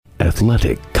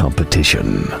athletic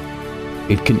competition.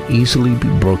 It can easily be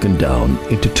broken down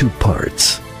into two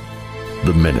parts: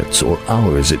 the minutes or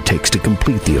hours it takes to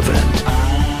complete the event,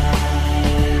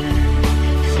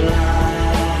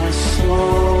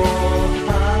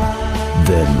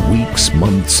 then weeks,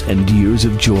 months, and years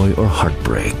of joy or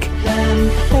heartbreak.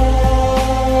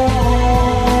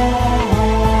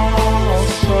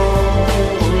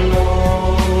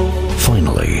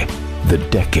 Finally, the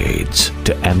decades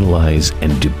to analyze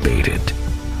and debate it.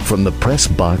 From the press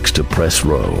box to press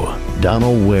row,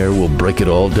 Donald Ware will break it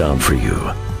all down for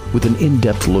you with an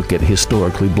in-depth look at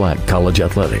historically black college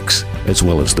athletics, as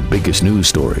well as the biggest news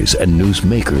stories and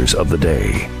newsmakers of the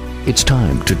day. It's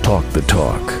time to talk the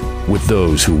talk with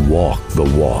those who walk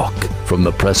the walk. From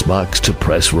the press box to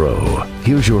press row,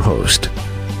 here's your host,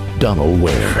 Donald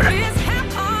Ware.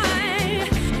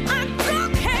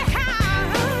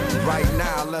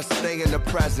 Stay in the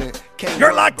present.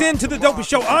 You're locked into the Dopey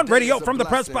Show on radio from the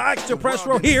press box to press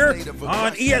row here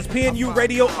on ESPNU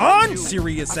Radio on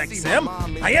Sirius XM.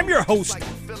 I am your host,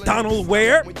 Donald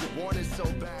Ware.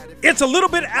 It's a little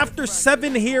bit after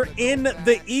 7 here in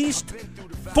the East,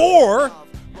 4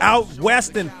 out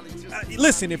west. And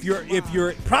listen, if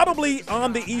you're probably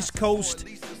on the East Coast,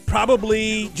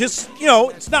 probably just,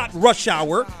 it's not rush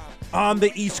hour on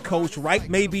the East Coast, right?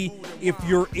 Maybe if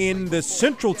you're in the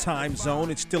Central Time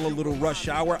Zone, it's still a little rush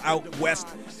hour. Out west,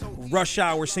 rush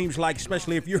hour seems like,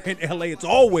 especially if you're in LA, it's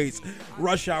always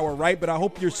rush hour, right? But I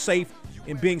hope you're safe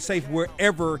and being safe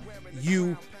wherever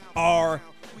you are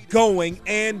going.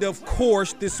 And of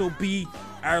course, this will be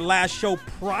our last show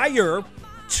prior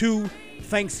to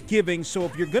Thanksgiving. So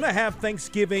if you're going to have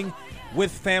Thanksgiving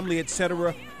with family,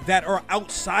 etc., that are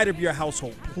outside of your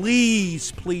household,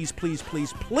 please, please, please,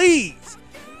 please, please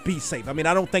be safe. I mean,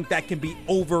 I don't think that can be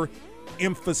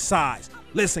overemphasized.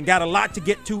 Listen, got a lot to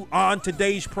get to on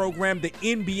today's program. The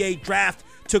NBA draft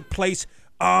took place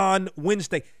on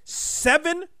Wednesday.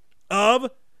 7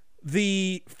 of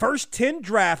the first 10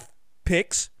 draft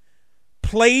picks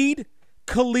played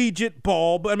collegiate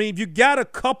ball. But I mean, if you got a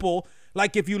couple,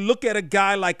 like if you look at a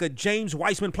guy like a James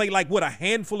Wiseman, played a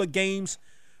handful of games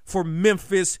for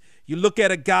Memphis. You look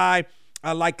at a guy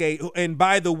and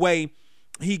by the way,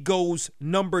 he goes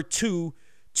number 2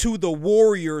 to the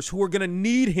Warriors, who are going to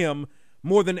need him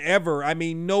more than ever. I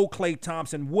mean, no Klay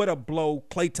Thompson. What a blow.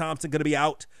 Klay Thompson going to be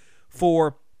out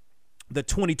for the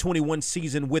 2021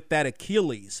 season with that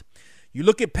Achilles. You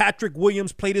look at Patrick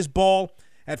Williams, played his ball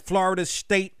at Florida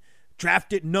State,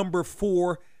 drafted number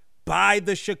 4 by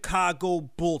the Chicago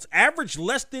Bulls. Averaged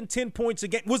less than 10 points a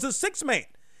game. Was a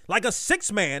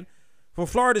six-man for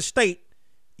Florida State,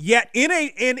 yet in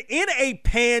a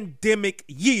pandemic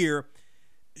year,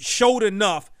 showed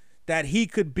enough that he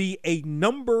could be a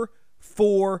number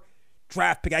 4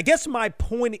 draft pick. I guess my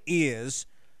point is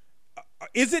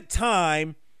it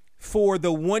time for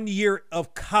the 1 year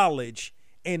of college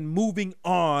and moving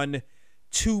on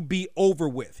to be over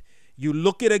with? You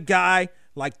look at a guy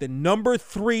like the number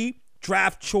 3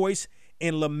 draft choice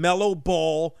in LaMelo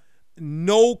Ball,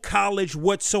 no college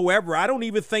whatsoever. I don't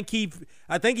even think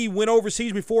I think he went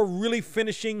overseas before really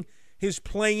finishing his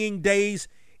playing days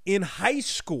in high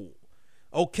school.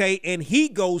 Okay, and he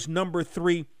goes number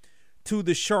 3 to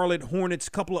the Charlotte Hornets.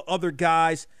 A couple of other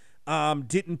guys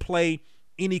didn't play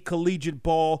any collegiate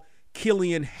ball.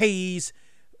 Killian Hayes,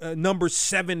 number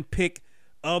 7 pick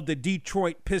of the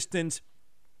Detroit Pistons.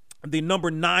 The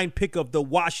number 9 pick of the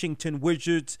Washington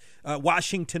Wizards,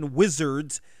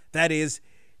 that is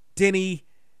Denny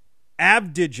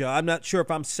Avdija. I'm not sure if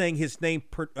I'm saying his name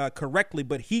correctly,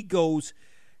 but he goes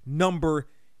number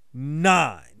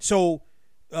 9. So,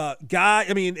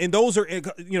 and those are,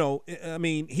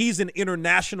 he's an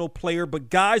international player, but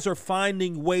guys are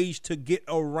finding ways to get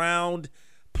around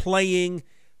playing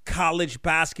college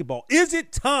basketball. Is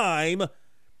it time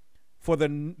for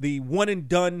the one and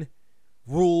done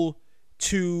rule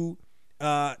to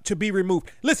be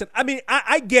removed? Listen, I mean,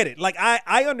 I get it. Like,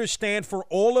 I understand for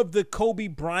all of the Kobe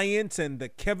Bryants and the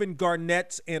Kevin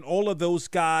Garnetts and all of those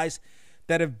guys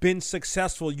that have been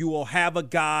successful, you will have a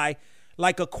guy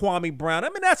like a Kwame Brown. I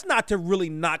mean, that's not to really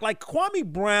knock. Like, Kwame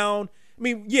Brown, I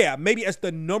mean, yeah, maybe as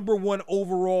the number 1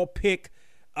 overall pick,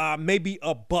 maybe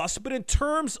a bust. But in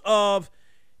terms of,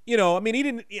 he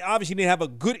obviously didn't have a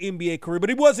good NBA career, but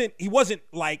he wasn't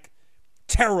like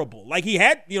terrible. Like, he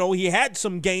had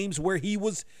some games where he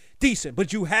was decent,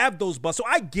 but you have those busts. So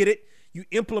I get it. You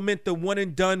implement the one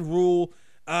and done rule.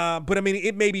 But I mean,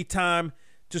 it may be time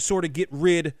to sort of get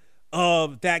rid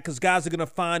of that, because guys are going to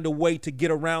find a way to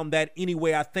get around that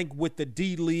anyway. I think with the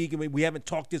D-League, I mean, we haven't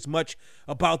talked as much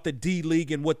about the D-League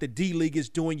and what the D-League is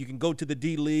doing. You can go to the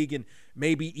D-League and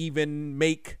maybe even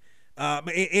make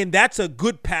And that's a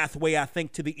good pathway, I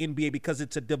think, to the NBA because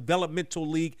it's a developmental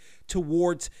league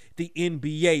towards the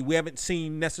NBA. We haven't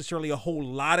seen necessarily a whole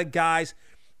lot of guys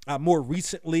more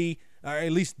recently, or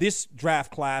at least this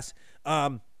draft class,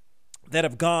 that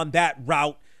have gone that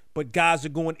route. But guys are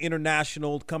going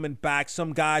international, coming back.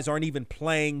 Some guys aren't even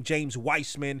playing. James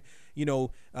Wiseman,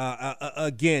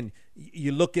 again,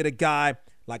 you look at a guy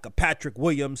like a Patrick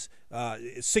Williams,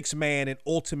 6-man, and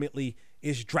ultimately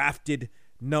is drafted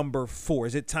number 4.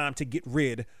 Is it time to get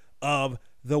rid of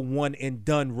the one and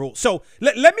done rule? So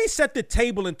let me set the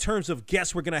table in terms of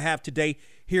guests we're going to have today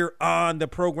here on the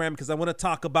program, because I want to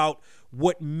talk about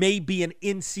what may be an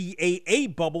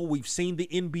NCAA bubble. We've seen the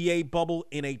NBA bubble,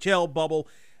 NHL bubble.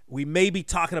 We may be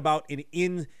talking about an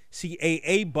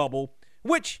NCAA bubble,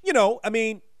 which,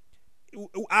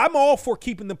 I'm all for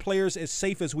keeping the players as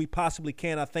safe as we possibly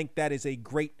can. I think that is a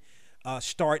great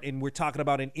start, and we're talking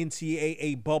about an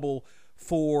NCAA bubble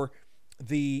for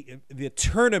the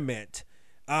tournament.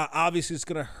 Obviously, it's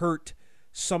going to hurt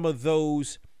some of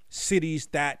those cities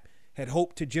that had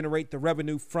hoped to generate the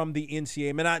revenue from the NCAA.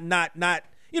 I mean, not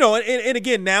and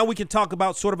again, now we can talk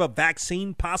about sort of a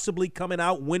vaccine possibly coming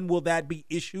out. When will that be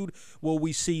issued? Will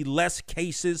we see less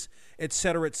cases, et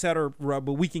cetera,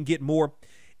 but we can get more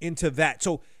into that.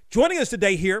 So joining us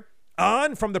today here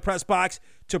on From the Press Box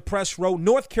to Press Row,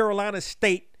 North Carolina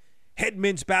State head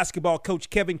men's basketball coach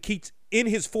Kevin Keatts, in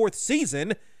his 4th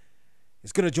season,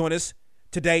 is going to join us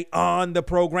today on the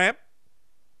program.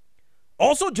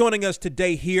 Also joining us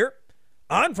today here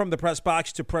on From the Press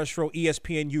Box to Press Row,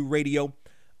 ESPNU Radio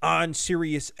on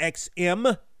Sirius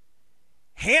XM,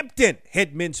 Hampton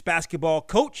head men's basketball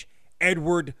coach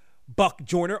Edward Buck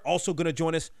Joyner, also going to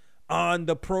join us on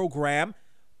the program.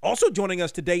 Also joining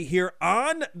us today here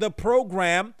on the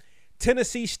program,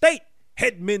 Tennessee State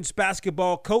head men's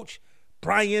basketball coach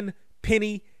Brian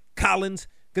Penny Collins,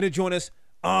 going to join us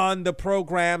on the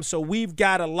program. So we've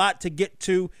got a lot to get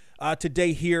to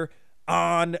today here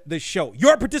on the show.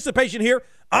 Your participation here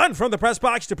on From the Press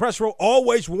Box to Press Row,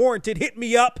 always warranted. Hit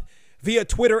me up via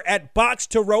Twitter at Box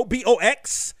to Row,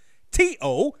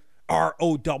 BOXTOROW, or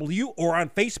on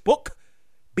Facebook,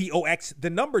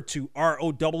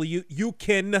 BOX2ROW. You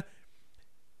can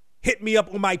hit me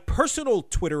up on my personal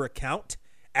Twitter account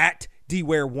at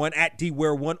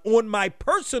DWare1, on my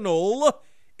personal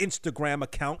Instagram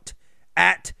account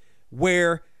at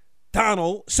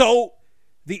WareDonald. So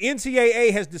the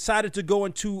NCAA has decided to go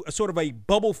into a sort of a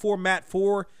bubble format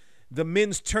for the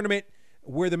men's tournament,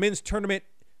 where the men's tournament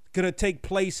going to take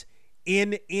place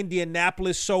in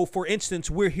Indianapolis. So, for instance,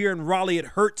 we're here in Raleigh. It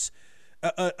hurts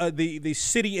the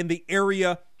city and the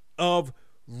area of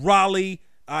Raleigh.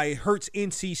 It hurts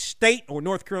NC State, or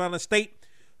North Carolina State,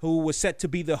 who was set to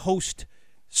be the host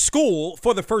school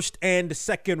for the first and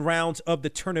second rounds of the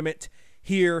tournament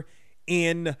here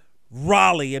in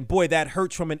Raleigh. And boy, that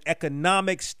hurts from an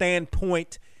economic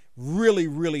standpoint. Really,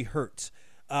 really hurts.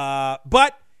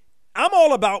 But I'm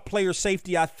all about player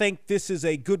safety. I think this is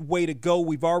a good way to go.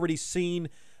 We've already seen,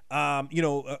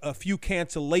 a few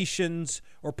cancellations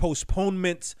or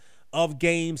postponements of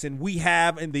games, and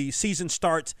the season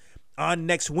starts on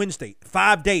next Wednesday.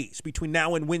 5 days between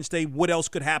now and Wednesday. What else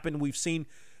could happen? We've seen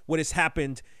what has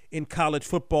happened in college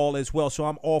football as well. So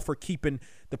I'm all for keeping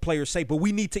the players safe, but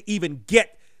we need to even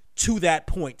get to that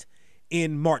point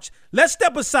in March. Let's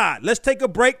step aside. Let's take a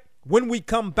break. When we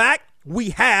come back, we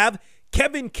have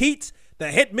Kevin Keatts,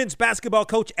 the head men's basketball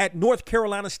coach at North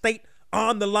Carolina State,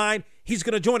 on the line. He's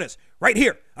going to join us right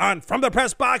here on From the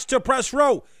Press Box to Press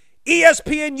Row,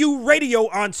 ESPNU Radio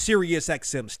on Sirius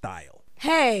XM style.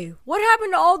 Hey, what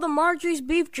happened to all the Marjorie's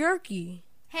beef jerky?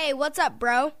 Hey, what's up,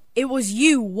 bro? It was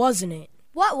you, wasn't it?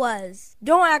 What was?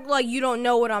 Don't act like you don't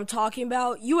know what I'm talking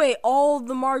about. You ate all of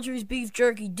the Marjorie's beef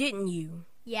jerky, didn't you?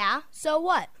 Yeah, so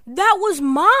what? That was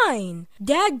mine.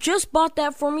 Dad just bought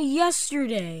that for me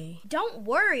yesterday. Don't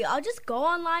worry, I'll just go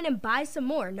online and buy some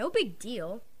more. No big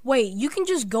deal. Wait, you can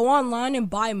just go online and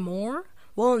buy more?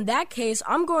 Well, in that case,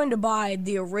 I'm going to buy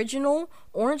the original,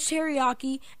 orange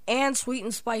teriyaki, and sweet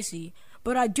and spicy.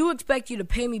 But I do expect you to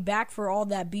pay me back for all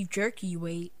that beef jerky you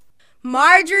ate.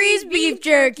 Marjorie's Beef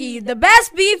Jerky, the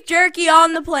best beef jerky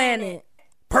on the planet.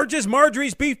 Purchase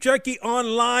Marjorie's Beef Jerky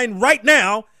online right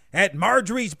now at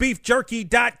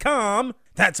marjoriesbeefjerky.com.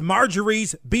 That's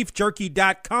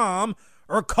marjoriesbeefjerky.com,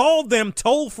 or call them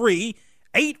toll-free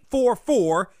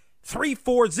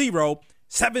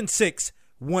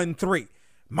 844-340-7613.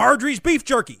 Marjorie's Beef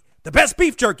Jerky, the best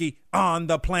beef jerky on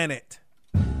the planet.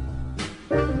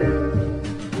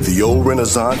 The old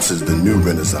Renaissance is the new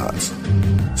Renaissance,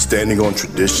 standing on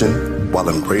tradition while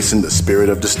embracing the spirit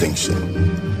of distinction.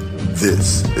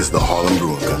 This is the Harlem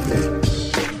Brewing Company,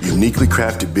 uniquely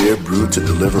crafted beer brewed to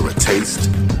deliver a taste,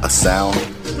 a sound,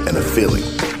 and a feeling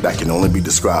that can only be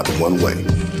described in one way: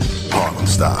 Harlem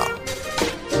style.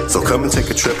 So come and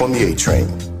take a trip on the A Train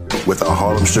with our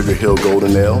Harlem Sugar Hill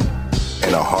Golden Ale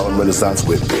and our Harlem Renaissance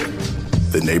Wit Beer,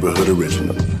 the neighborhood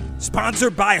original.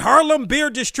 Sponsored by Harlem Beer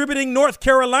Distributing North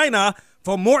Carolina.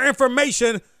 For more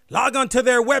information, log on to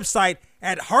their website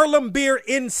at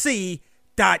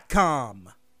harlembeernc.com.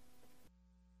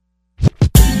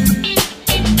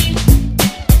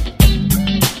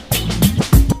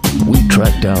 We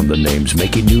track down the names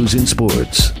making news in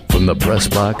sports, from the press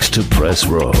box to press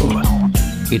row.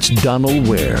 It's Donald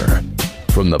Ware,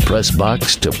 from the press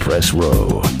box to press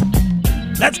row.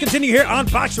 Let's continue here on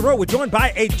Box to Row. We're joined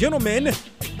by a gentleman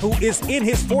who is in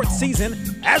his fourth season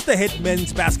as the head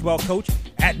men's basketball coach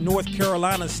at North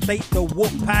Carolina State. The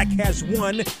Wolfpack has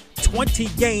won 20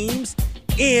 games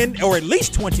or at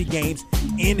least 20 games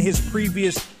in his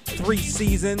previous 3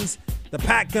 seasons. The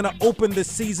Pack going to open the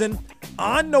season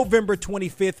on November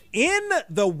 25th in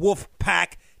the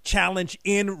Wolfpack Challenge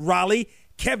in Raleigh.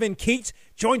 Kevin Keats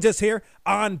joins us here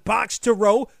on Box to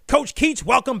Row. Coach Keats,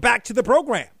 welcome back to the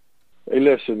program. Hey,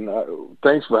 listen,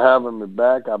 thanks for having me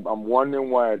back. I'm wondering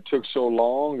why it took so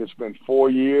long. It's been 4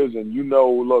 years, and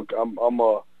look, I'm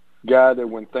a guy that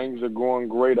when things are going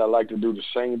great, I like to do the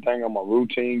same thing. I'm a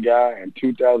routine guy. In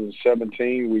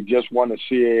 2017, we just won the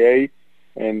CAA,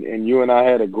 and you and I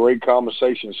had a great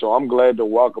conversation, so I'm glad to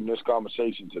welcome this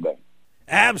conversation today.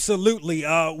 Absolutely.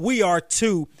 We are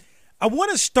too. I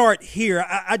want to start here.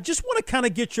 I just want to kind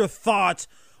of get your thoughts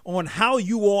on how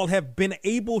you all have been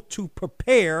able to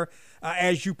prepare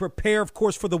as you prepare, of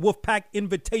course, for the Wolfpack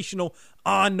Invitational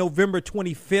on November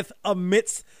 25th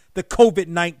amidst the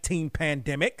COVID-19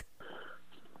 pandemic.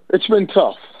 It's been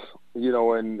tough,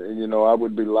 and I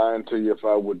would be lying to you if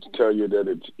I would tell you that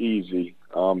it's easy.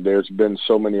 There's been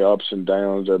so many ups and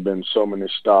downs. There have been so many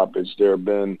stoppages. There have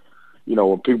been,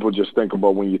 when people just think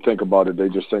about, when you think about it, they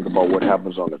just think about what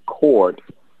happens on the court.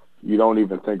 You don't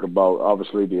even think about,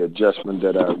 obviously, the adjustment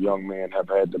that our young men have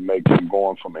had to make from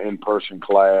going from in-person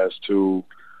class to,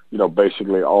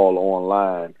 basically all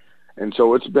online. And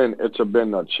so it's been a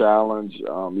challenge.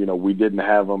 We didn't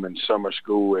have them in summer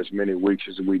school as many weeks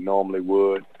as we normally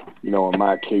would. In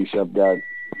my case, I've got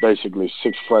basically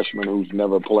 6 freshmen who's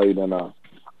never played in a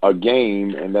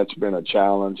game, and that's been a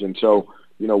challenge. And so,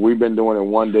 we've been doing it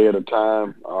one day at a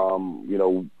time.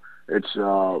 It's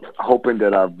hoping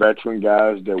that our veteran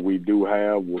guys that we do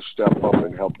have will step up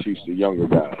and help teach the younger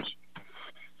guys.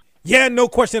 Yeah, no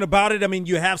question about it. I mean,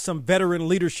 you have some veteran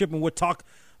leadership, and we'll talk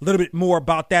a little bit more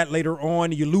about that later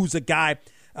on. You lose a guy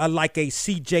like a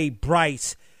C.J.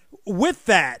 Bryce. With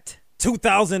that,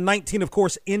 2019, of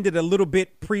course, ended a little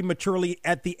bit prematurely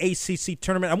at the ACC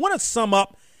tournament. I want to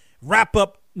wrap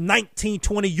up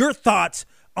 1920. Your thoughts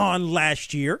on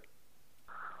last year?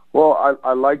 Well,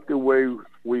 I like the way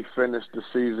we finished the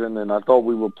season, and I thought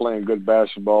we were playing good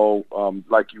basketball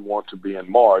like you want to be in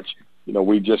March.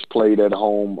 We just played at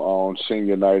home on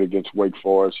senior night against Wake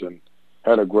Forest and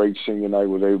had a great senior night,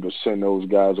 was able to send those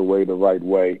guys away the right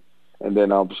way. And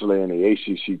then obviously in the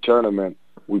ACC tournament,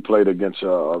 we played against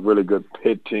a really good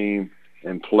Pitt team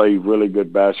and played really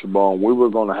good basketball. And we were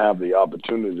going to have the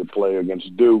opportunity to play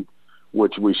against Duke,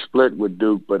 which we split with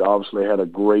Duke, but obviously had a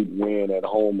great win at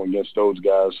home against those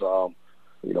guys, for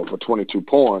 22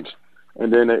 points.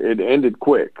 And then it ended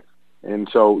quick. And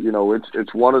so,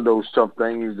 it's one of those tough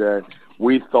things that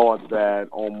we thought that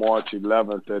on March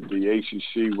 11th that the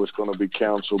ACC was going to be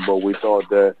canceled, but we thought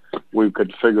that we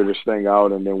could figure this thing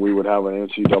out and then we would have an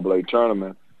NCAA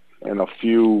tournament. And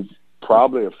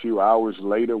probably a few hours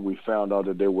later, we found out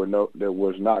that there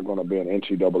was not going to be an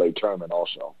NCAA tournament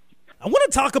also. I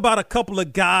want to talk about a couple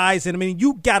of guys, and I mean,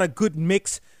 you got a good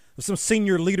mix of some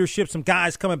senior leadership, some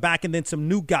guys coming back, and then some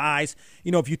new guys.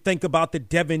 If you think about the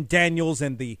Devin Daniels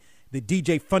and the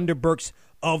DJ Funderburks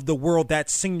of the world, that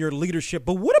senior leadership.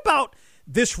 But what about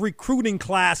this recruiting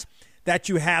class that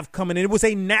you have coming in? It was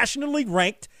a nationally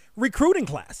ranked recruiting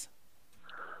class.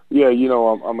 Yeah,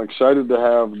 I'm excited to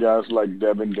have guys like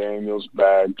Devin Daniels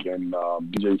back and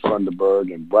DJ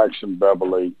Funderburk and Braxton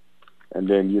Beverly. And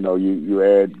then, you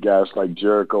add guys like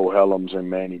Jericho Helms and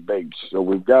Manny Bates. So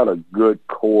we've got a good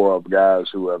core of guys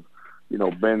who have,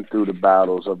 been through the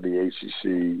battles of the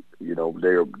ACC.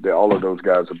 All of those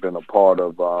guys have been a part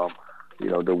of,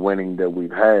 the winning that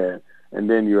we've had. And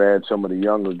then you add some of the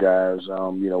younger guys.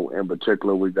 In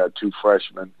particular, we've got 2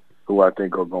 freshmen who I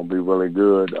think are going to be really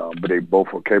good, but they both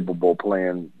are capable of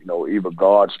playing, either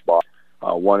guard spot.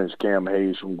 One is Cam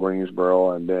Hayes from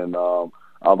Greensboro, and then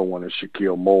other one is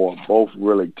Shaquille Moore, both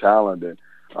really talented.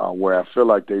 Where I feel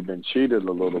like they've been cheated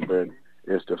a little bit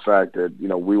is the fact that,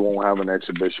 we won't have an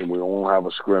exhibition. We won't have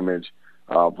a scrimmage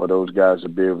for those guys to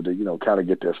be able to, kind of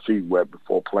get their feet wet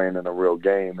before playing in a real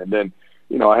game. And then,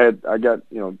 I got,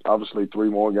 obviously 3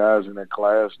 more guys in that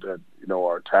class that,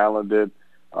 are talented.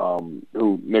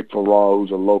 Nick Farrar,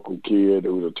 who's a local kid,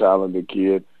 who's a talented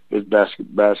kid. His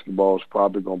basketball is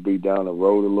probably going to be down the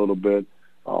road a little bit.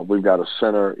 We've got a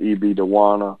center, E.B.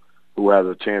 Dewana, who has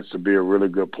a chance to be a really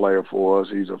good player for us.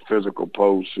 He's a physical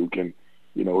post who can,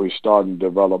 he's starting to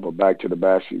develop a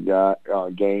back-to-the-basket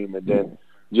game. And then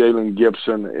Jalen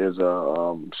Gibson is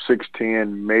a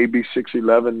 6'10", maybe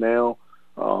 6'11" now,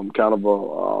 kind of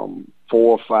a 4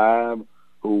 or 5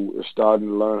 who is starting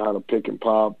to learn how to pick and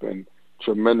pop and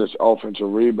tremendous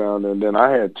offensive rebound. And then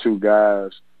I had 2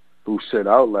 guys who sit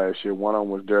out last year. One of them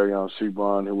was Darion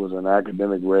Sebron, who was an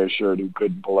academic redshirt who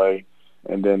couldn't play.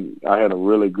 And then I had a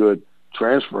really good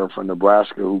transfer from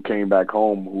Nebraska who came back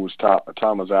home, who was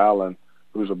Thomas Allen,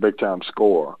 who's a big-time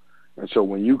scorer. And so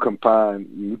when you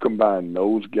combine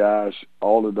those guys,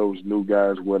 all of those new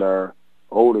guys with our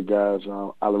older guys,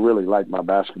 I really like my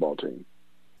basketball team.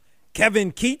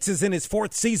 Kevin Keatts is in his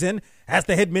 4th season as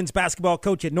the head men's basketball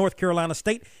coach at North Carolina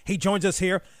State. He joins us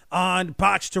here on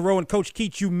Box to Row. And Coach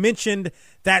Keatts, you mentioned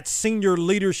that senior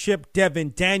leadership,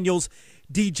 Devin Daniels,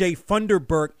 DJ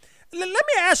Funderburk. Let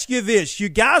me ask you this. You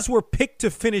guys were picked to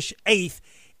finish 8th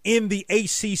in the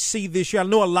ACC this year. I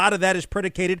know a lot of that is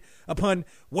predicated upon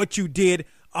what you did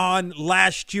on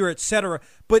last year, et cetera.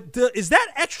 But is that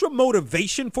extra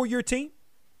motivation for your team?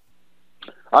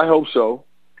 I hope so.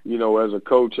 As a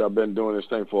coach, I've been doing this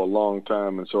thing for a long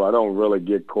time, and so I don't really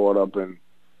get caught up in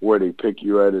where they pick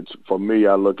you at. For me,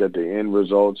 I look at the end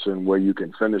results and where you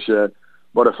can finish at.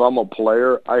 But if I'm a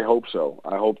player, I hope so.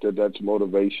 I hope that that's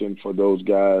motivation for those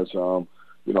guys. I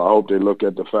hope they look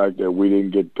at the fact that we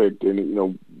didn't get picked,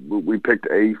 and we picked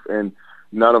 8th, and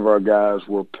none of our guys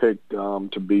were picked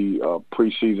to be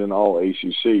preseason All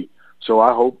ACC. So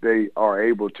I hope they are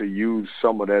able to use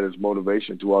some of that as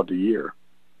motivation throughout the year.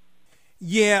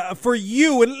 Yeah, for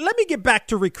you, and let me get back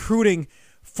to recruiting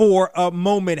for a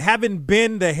moment. Having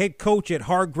been the head coach at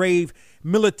Hargrave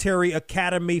Military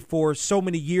Academy for so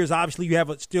many years, obviously you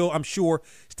have still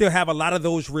have a lot of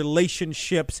those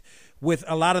relationships with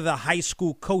a lot of the high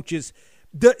school coaches.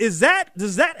 Does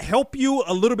that help you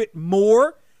a little bit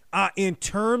more in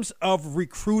terms of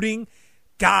recruiting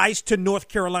guys to North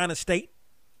Carolina State?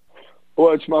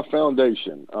 Well, it's my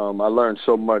foundation. I learned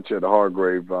so much at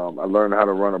Hargrave. I learned how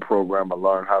to run a program. I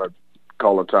learned how to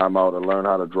call a timeout. I learned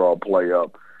how to draw a play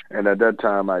up. And at that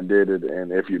time, I did it.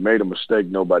 And if you made a mistake,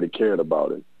 nobody cared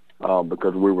about it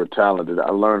because we were talented. I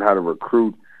learned how to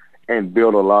recruit and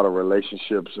build a lot of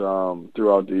relationships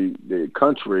throughout the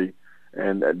country.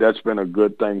 And that's been a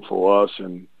good thing for us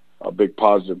and a big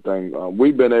positive thing.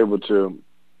 We've been able to,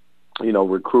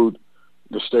 recruit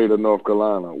the state of North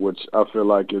Carolina, which I feel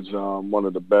like is one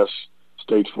of the best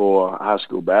states for high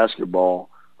school basketball.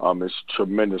 It's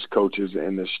tremendous coaches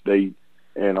in the state,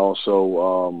 and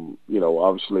also,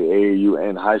 obviously AAU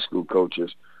and high school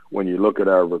coaches. When you look at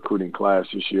our recruiting class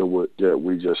this year that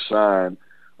we just signed,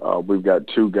 we've got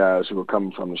 2 guys who are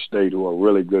coming from the state who are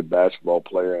really good basketball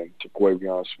players, and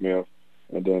Taquavion Smith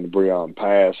and then Breon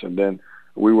Pass. And then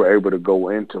we were able to go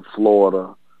into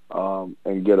Florida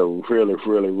and get a really,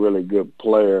 really, really good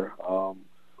player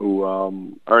who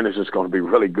Ernest is going to be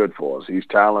really good for us. He's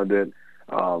talented,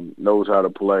 knows how to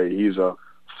play. He's a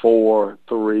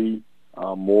 4-3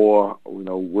 more.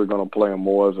 We're going to play him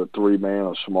more as a 3-man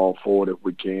or small forward if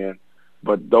we can.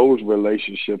 But those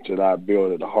relationships that I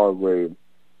built at Hargrave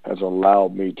has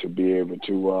allowed me to be able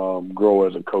to grow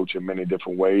as a coach in many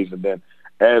different ways. And then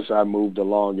as I moved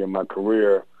along in my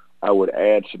career, I would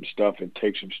add some stuff and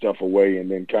take some stuff away, and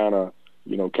then kind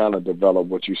of develop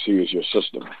what you see as your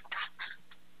system.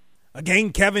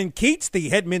 Again, Kevin Keatts, the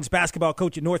head men's basketball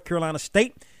coach at North Carolina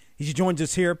State. He joins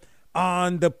us here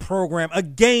on the program.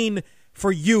 Again,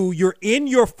 for you, you're in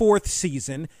your 4th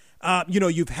season.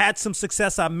 You've had some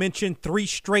success. I mentioned 3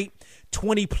 straight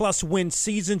 20-plus win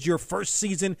seasons. Your first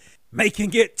season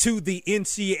making it to the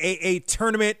NCAA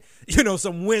tournament.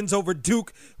 Some wins over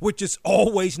Duke, which is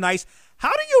always nice.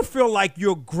 How do you feel like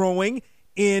you're growing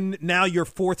in now your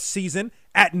 4th season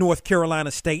at North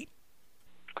Carolina State?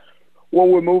 Well,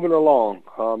 we're moving along.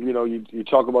 You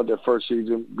talk about that first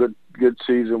season, good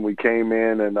season. We came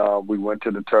in and we went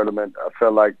to the tournament. I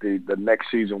felt like the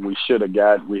next season we should have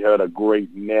got. We had a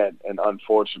great net, and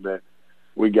unfortunately,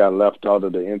 we got left out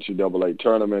of the NCAA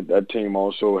tournament. That team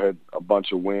also had a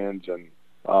bunch of wins,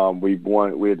 and we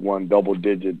had won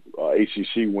double-digit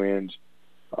ACC wins.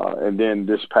 And then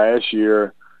this past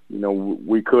year,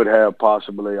 we could have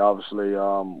possibly, obviously,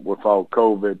 without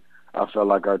COVID, I felt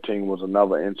like our team was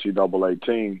another NCAA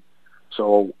team.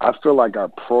 So I feel like our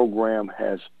program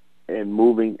has in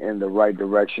moving in the right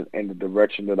direction, in the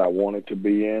direction that I want it to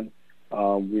be in.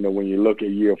 When you look at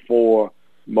year 4,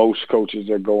 most coaches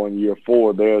that go in year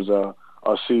 4, there's a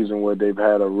season where they've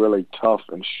had a really tough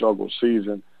and struggle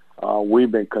season. We've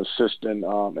been consistent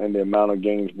in the amount of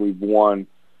games we've won,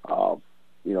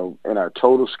 in our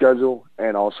total schedule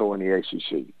and also in the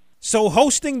ACC. So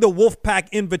hosting the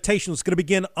Wolfpack Invitational is going to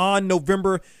begin on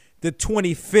November the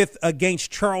 25th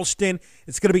against Charleston.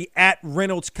 It's going to be at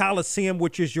Reynolds Coliseum,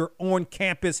 which is your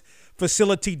on-campus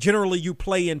facility. Generally, you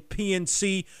play in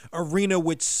PNC Arena,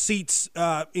 which seats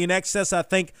in excess, I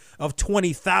think, of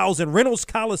 20,000. Reynolds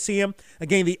Coliseum,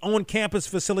 again, the on-campus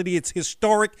facility. It's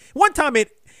historic. One time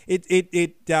it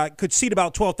could seat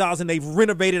about 12,000. They've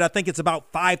renovated. I think it's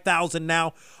about 5,000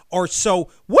 now or so.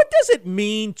 What does it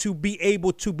mean to be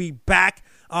able to be back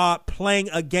playing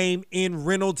a game in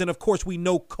Reynolds? And, of course, we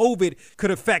know COVID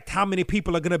could affect how many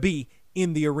people are going to be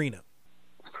in the arena.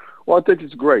 Well, I think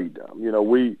it's great.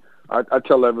 I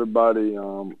tell everybody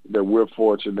that we're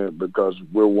fortunate because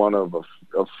we're one of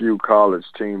a few college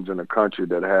teams in the country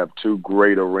that have 2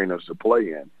 great arenas to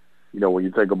play in. When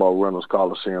you think about Reynolds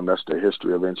Coliseum, that's the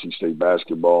history of NC State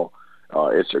basketball.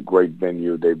 It's a great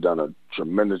venue. They've done a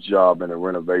tremendous job in the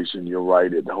renovation. You're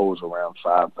right, it holds around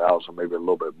 5,000, maybe a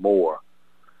little bit more.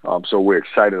 So we're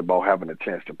excited about having a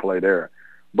chance to play there.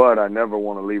 But I never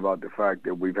want to leave out the fact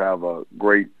that we have a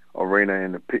great arena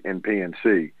in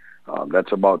PNC.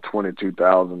 That's about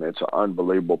 22,000. It's an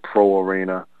unbelievable pro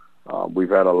arena. We've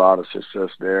had a lot of success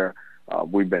there.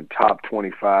 We've been top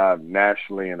 25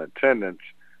 nationally in attendance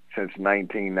since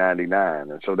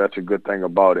 1999, and so that's a good thing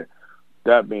about it.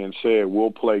 That being said, we'll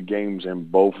play games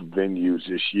in both venues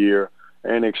this year,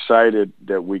 and excited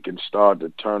that we can start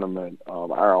the tournament,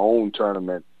 our own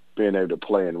tournament, being able to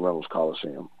play in Reynolds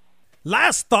Coliseum.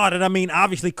 Last thought, and I mean,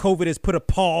 obviously COVID has put a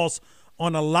pause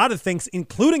on a lot of things,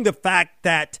 including the fact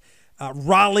that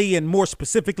Raleigh and more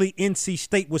specifically NC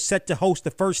State was set to host the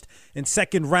first and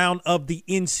second round of the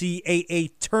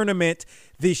NCAA tournament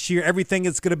this year. Everything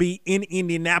is going to be in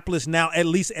Indianapolis now, at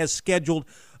least as scheduled,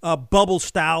 bubble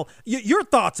style. Your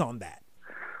thoughts on that?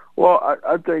 Well,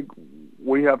 I think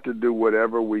we have to do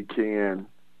whatever we can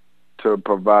to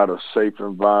provide a safe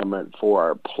environment for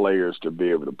our players to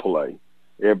be able to play.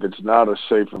 If it's not a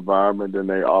safe environment, then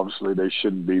they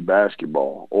shouldn't be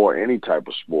basketball or any type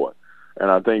of sport. And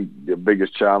I think the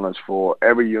biggest challenge for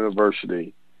every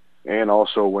university, and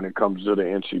also when it comes to the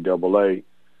NCAA,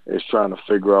 is trying to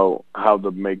figure out how to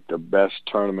make the best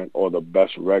tournament or the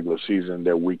best regular season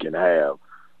that we can have.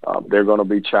 There are going to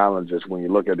be challenges when you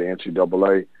look at the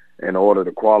NCAA. In order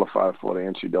to qualify for the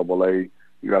NCAA,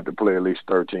 you have to play at least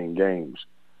 13 games.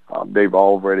 They've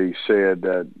already said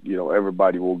that,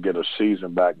 everybody will get a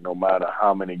season back no matter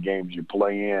how many games you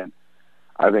play in.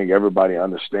 I think everybody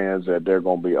understands that there are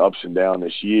going to be ups and downs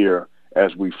this year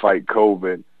as we fight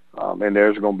COVID. And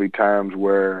there's going to be times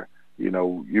where,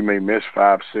 you may miss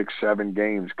 5, 6, 7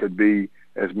 games, could be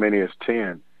as many as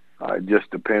 10. It just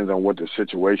depends on what the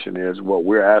situation is. What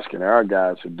we're asking our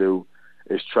guys to do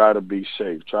is try to be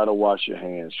safe, try to wash your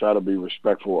hands, try to be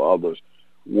respectful of others,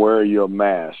 wear your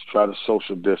mask, try to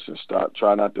social distance,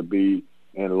 try not to be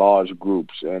in large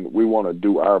groups. And we want to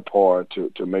do our part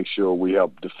to make sure we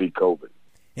help defeat COVID.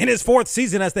 In his 4th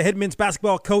season as the head men's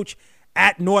basketball coach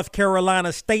at North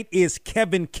Carolina State is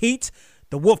Kevin Keatts.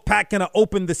 The Wolfpack going to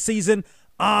open the season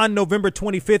on November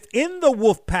 25th in the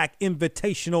Wolfpack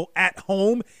Invitational at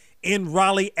home in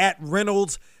Raleigh at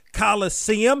Reynolds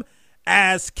Coliseum.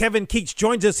 As Kevin Keatts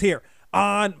joins us here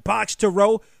on Box to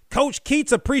Row. Coach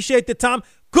Keatts, appreciate the time.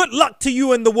 Good luck to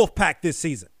you and the Wolfpack this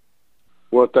season.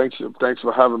 Well, thanks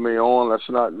for having me on.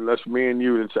 Let's me and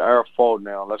you. It's our fault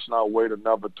now. Let's not wait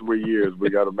another 3 years. We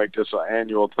got to make this an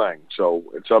annual thing. So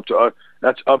it's up to us.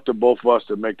 That's up to both of us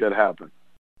to make that happen.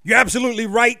 You're absolutely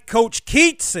right, Coach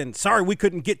Keatts. And sorry we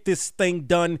couldn't get this thing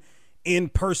done in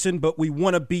person, but we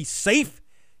want to be safe.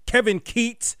 Kevin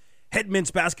Keatts, head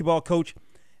men's basketball coach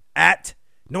at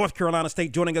North Carolina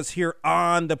State, joining us here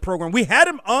on the program. We had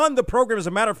him on the program, as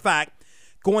a matter of fact,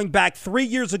 going back 3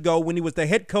 years ago when he was the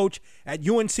head coach at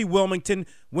UNC Wilmington.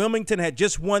 Wilmington had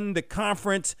just won the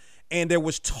conference, and there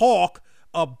was talk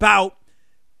about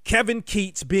Kevin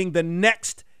Keatts being the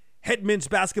next head men's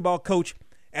basketball coach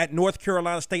at North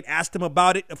Carolina State. Asked him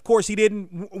about it. Of course, he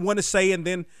didn't want to say, and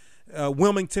then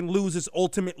Wilmington loses.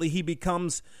 Ultimately, he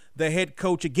becomes the head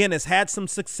coach. Again, has had some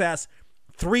success.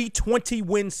 3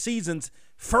 20-win seasons.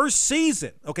 First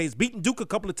season. Okay, he's beaten Duke a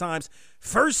couple of times.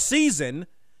 First season,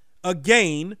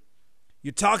 again,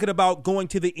 you're talking about going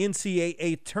to the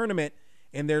NCAA tournament,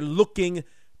 and they're looking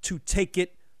to take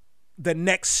it the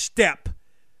next step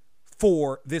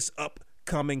for this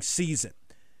upcoming season.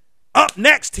 Up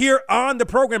next here on the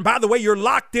program, by the way, you're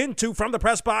locked into From the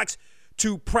Press Box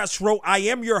to Press Row. I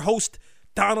am your host,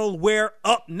 Donald Ware.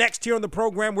 Up next here on the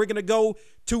program, we're going to go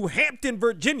to Hampton,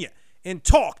 Virginia, and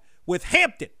talk with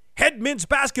Hampton head men's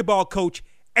basketball coach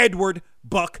Edward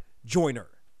Buck Joyner.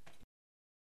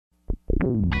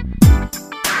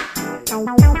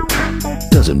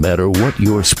 Doesn't matter what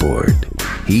your sport,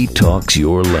 he talks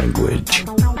your language.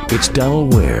 It's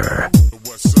Donald Ware.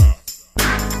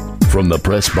 From the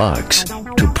press box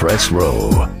to press row.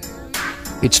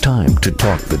 It's time to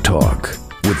talk the talk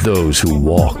with those who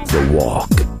walk the walk.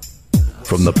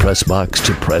 From the press box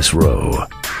to press row,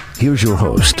 here's your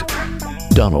host,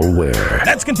 Donald Ware.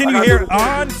 Let's continue here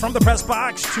on From the Press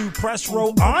Box to Press Row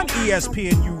on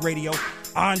ESPNU Radio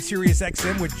on Sirius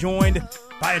XM. We're joined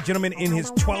by a gentleman in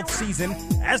his 12th season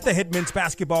as the head men's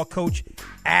basketball coach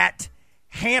at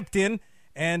Hampton.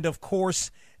 And, of course,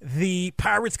 the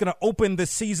Pirates going to open the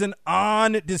season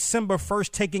on December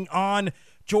 1st, taking on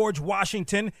George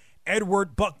Washington.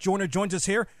 Edward Buck Joyner joins us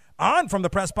here on From the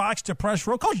Press Box to Press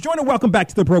Row. Coach Joyner, welcome back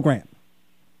to the program.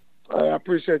 I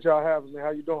appreciate y'all having me.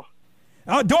 How you doing?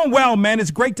 Doing well, man.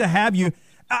 It's great to have you.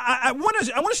 I want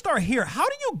to start here. How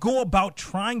do you go about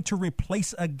trying to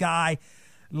replace a guy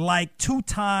like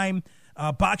two-time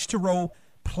Box to Row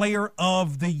Player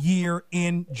of the Year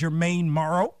in Jermaine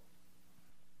Morrow?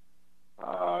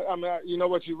 I mean, you know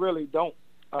what? You really don't,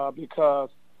 because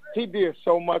he did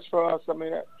so much for us. I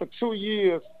mean, for 2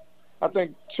 years, I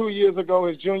think 2 years ago,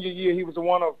 his junior year, he was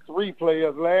one of three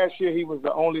players. Last year, he was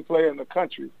the only player in the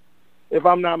country, if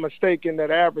I'm not mistaken,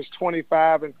 that averaged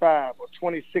 25-5 or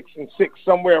 26-6,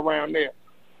 somewhere around there.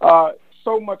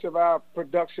 So much of our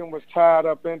production was tied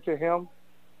up into him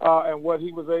and what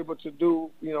he was able to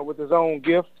do, you know, with his own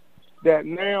gift, that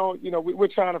now, you know, we're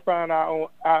trying to find our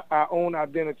own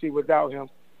identity without him.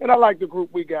 And I like the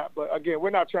group we got, but again, we're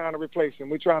not trying to replace him.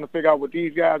 We're trying to figure out what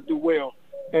these guys do well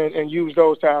and use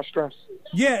those to our strengths.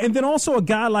 Yeah, and then also a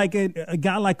guy like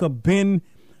a Ben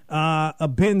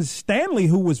Stanley,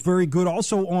 who was very good,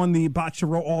 also on the Box to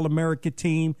Row All-America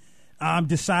team,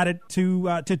 decided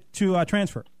to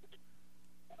transfer.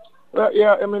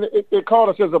 Yeah, I mean, it caught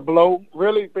us as a blow,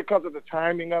 really, because of the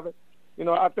timing of it. You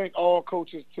know, I think all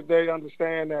coaches today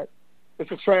understand that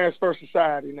it's a transfer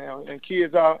society now, and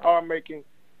kids are making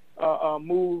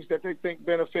moves that they think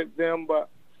benefit them. But,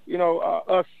 you know,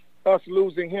 us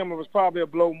losing him, it was probably a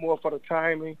blow more for the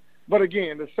timing. But,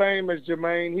 again, the same as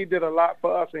Jermaine, he did a lot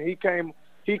for us, and he kind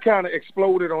of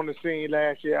exploded on the scene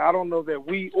last year. I don't know that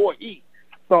we or he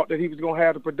thought that he was going to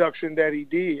have the production that he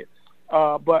did.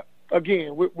 But,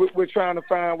 again, we're trying to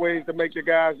find ways to make the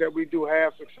guys that we do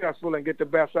have successful and get the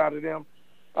best out of them.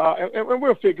 And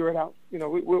we'll figure it out. You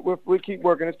know, we keep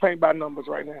working. It's paint by numbers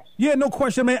right now. Yeah, no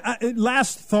question, man.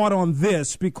 Last thought on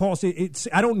this, because it's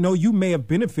I don't know, you may have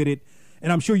benefited,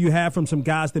 and I'm sure you have, from some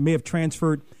guys that may have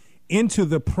transferred into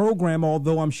the program,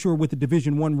 although I'm sure with the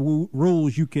Division I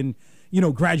rules you can, you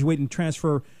know, graduate and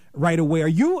transfer right away.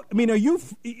 We're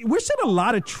seeing a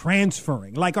lot of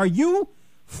transferring. Like, are you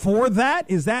for that?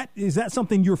 Is that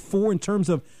something you're for in terms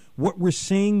of what we're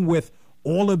seeing with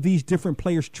all of these different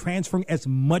players transferring as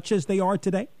much as they are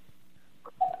today?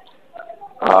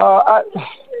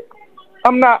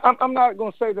 I'm not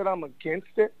going to say that I'm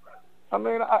against it. I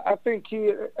mean, I think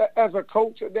as a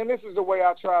coach, then this is the way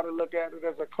I try to look at it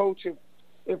as a coach.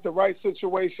 If the right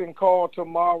situation called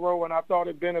tomorrow and I thought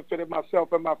it benefited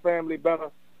myself and my family better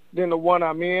than the one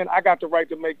I'm in, I got the right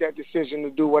to make that decision to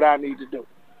do what I need to do.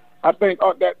 I think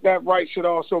that right should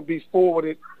also be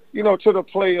forwarded, you know, to the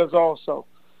players also.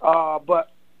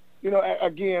 But, you know,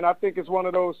 again, I think it's one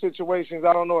of those situations.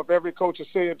 I don't know if every coach will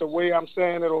say it the way I'm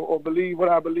saying it or believe what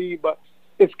I believe, but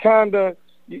it's kind of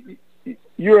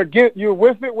you're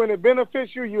with it when it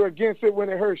benefits you. You're against it when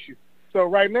it hurts you. So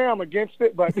right now I'm against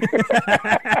it, but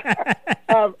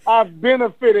I've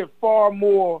benefited far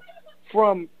more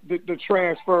from the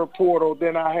transfer portal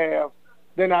than I've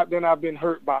been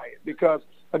hurt by it, because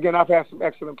again, I've had some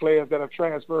excellent players that have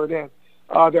transferred in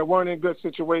that weren't in good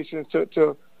situations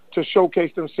to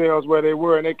showcase themselves where they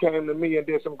were, and they came to me and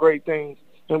did some great things,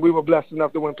 and we were blessed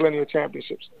enough to win plenty of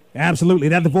championships. Absolutely.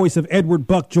 That's the voice of Edward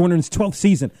Buck Joyner's 12th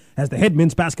season as the head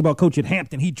men's basketball coach at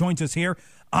Hampton. He joins us here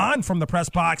on From the Press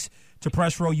Box to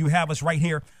Press Row. You have us right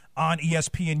here on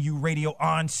ESPNU Radio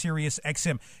on Sirius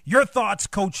XM. Your thoughts,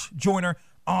 Coach Joyner,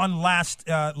 on last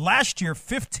year,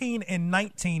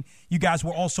 15-19. You guys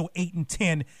were also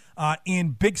 8-10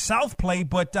 in Big South play,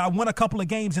 but won a couple of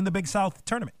games in the Big South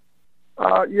tournament.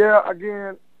 Yeah,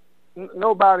 again,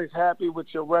 nobody's happy with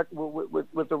your record,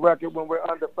 with the record when we're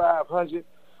under 500.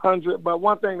 100. But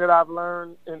one thing that I've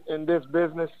learned in this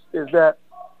business is that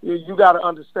you got to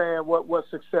understand what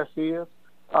success is.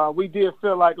 We did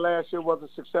feel like last year was a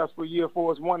successful year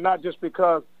for us. One, not just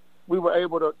because we were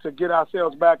able to get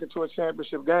ourselves back into a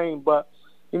championship game, but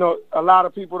a lot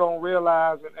of people don't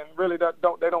realize, and really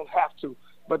they don't have to,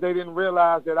 but they didn't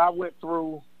realize that I went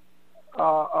through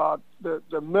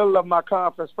the middle of my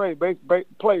conference play,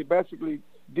 basically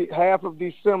half of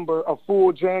December, a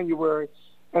full January,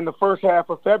 and the first half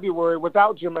of February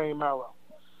without Jermaine Merrill,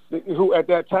 who at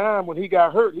that time when he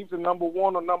got hurt, he was the number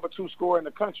 1 or number 2 scorer in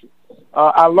the country.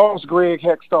 I lost Greg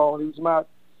Hextall. He was my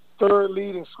third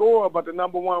leading scorer, but the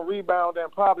number 1 rebounder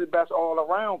and probably best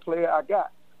all-around player I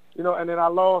got. And then I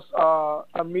lost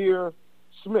Amir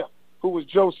Smith, who was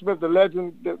Joe Smith, the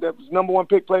legend that was number 1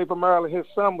 pick, played for Maryland. His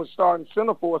son was starting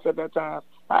center for us at that time.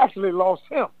 I actually lost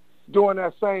him during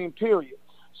that same period.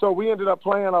 So we ended up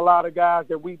playing a lot of guys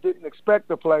that we didn't expect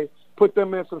to play, put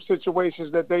them in some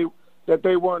situations that they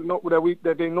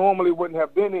normally wouldn't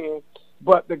have been in.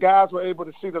 But the guys were able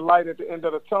to see the light at the end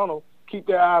of the tunnel, keep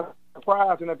their eyes on the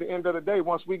prize, and at the end of the day,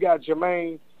 once we got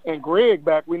Jermaine and Greg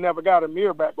back, we never got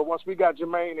Amir back, but once we got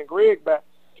Jermaine and Greg back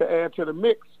to add to the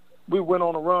mix, we went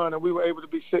on a run and we were able to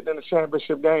be sitting in the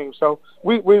championship game. So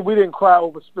we didn't cry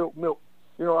over spilt milk,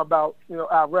 about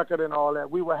our record and all that.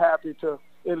 We were happy to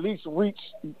at least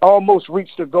almost reach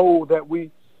the goal that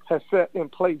we had set in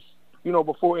place,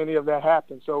 before any of that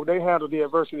happened. So they handled the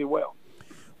adversity well.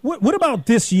 What about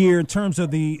this year in terms of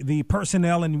the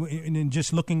personnel and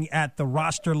just looking at the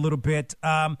roster a little bit?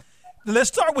 Let's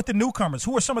start with the newcomers.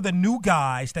 Who are some of the new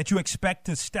guys that you expect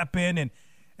to step in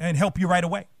and help you right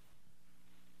away?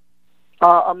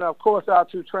 Of course, our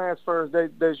 2 transfers,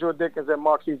 Dejour Dickens and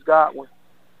Marquise Godwin.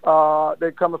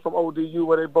 They coming from ODU,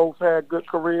 where they both had good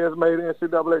careers, made the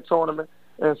NCAA tournament,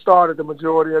 and started the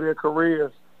majority of their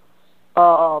careers.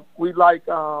 We like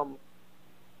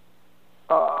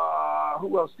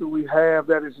who else do we have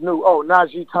that is new? Oh,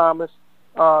 Najee Thomas,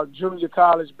 junior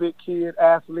college, big kid,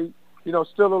 athlete.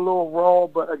 Still a little raw,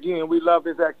 but again, we love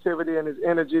his activity and his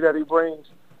energy that he brings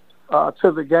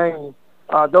to the game.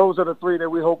 Those are the 3 that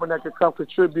we're hoping that could come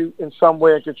contribute in some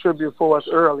way and contribute for us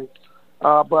early.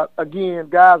 But again,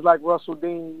 guys like Russell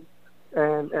Dean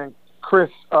and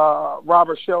Chris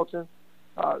Robert Shelton,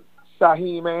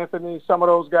 Saheem Anthony, some of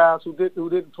those guys who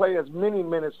didn't play as many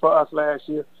minutes for us last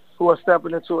year, who are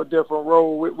stepping into a different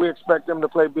role. We expect them to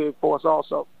play big for us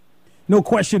also. No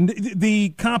question. The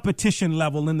competition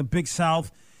level in the Big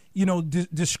South,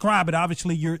 describe it.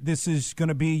 Obviously, this is going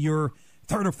to be your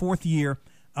 3rd or 4th year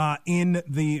in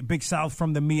the Big South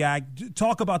from the MEAC.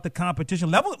 Talk about the competition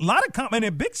level. A lot of in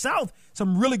the Big South,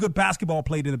 some really good basketball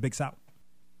played in the Big South.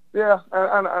 Yeah,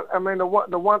 and I mean the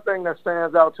one thing that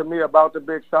stands out to me about the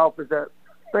Big South is that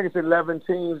I think it's 11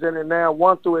 teams in it now.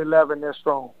 1 through 11, they're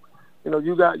strong.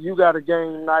 You got a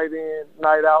game night in,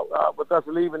 night out. With us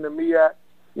leaving the MEAC,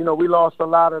 we lost a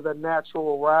lot of the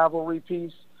natural rivalry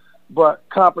piece, but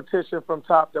competition from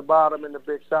top to bottom in the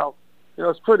Big South,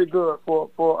 it's pretty good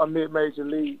for a mid-major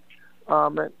league.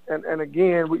 And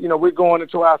again, we're going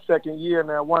into our 2nd year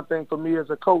now. One thing for me as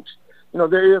a coach,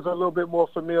 there is a little bit more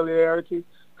familiarity,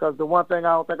 because the one thing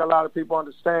I don't think a lot of people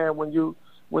understand, when you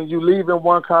leave in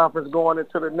one conference going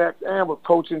into the next, and with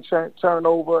coaching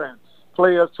turnover and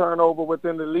players turnover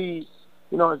within the league,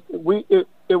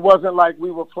 it wasn't like we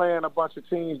were playing a bunch of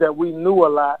teams that we knew a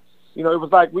lot. It was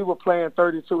like we were playing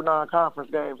 32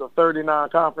 non-conference games or 30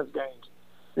 non-conference games.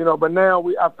 But now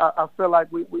I feel like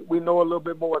we know a little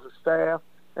bit more as a staff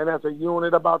and as a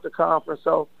unit about the conference.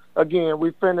 So again,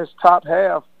 we finished top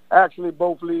half. Actually,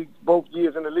 both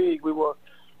years in the league, we were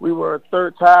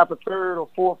tied for 3rd or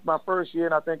 4th my first year,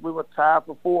 and I think we were tied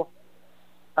for 4th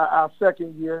our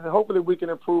 2nd year. And hopefully we can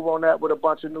improve on that with a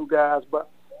bunch of new guys. But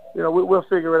we'll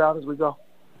figure it out as we go.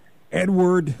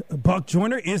 Edward Buck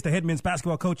Joyner is the head men's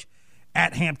basketball coach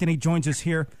at Hampton. He joins us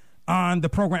here on the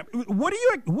program. What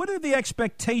are the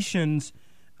expectations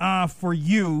for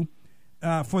you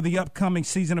for the upcoming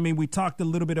season? I mean, we talked a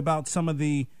little bit about some of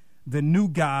the new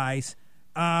guys,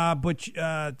 but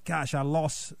gosh, I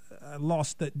lost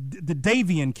the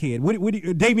Davian kid.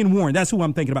 Davian Warren? That's who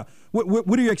I'm thinking about.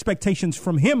 What are your expectations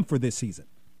from him for this season?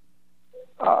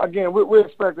 Again, we're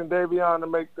expecting Davion to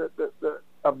make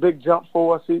a big jump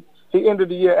for us. He ended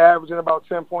the year averaging about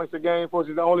 10 points a game for us.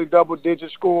 He's the only double-digit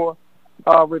scorer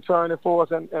returning for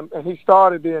us, and he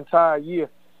started the entire year.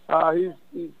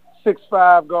 He's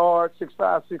 6'5" guard,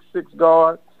 6'5", 6'6"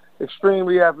 guard,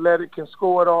 extremely athletic, can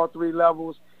score at all 3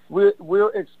 levels.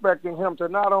 We're expecting him to,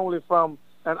 not only from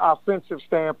an offensive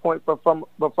standpoint, but from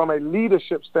a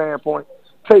leadership standpoint,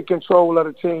 take control of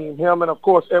the team. Him and, of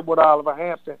course, Edward Oliver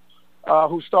Hampton,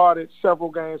 who started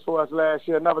several games for us last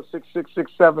year. Another 6'6",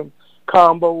 6'7"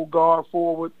 combo guard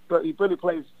forward. But he really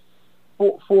plays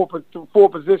four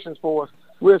positions for us.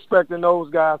 We're expecting those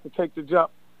guys to take the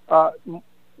jump,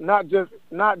 not just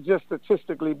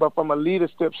statistically, but from a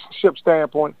leadership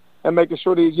standpoint, and making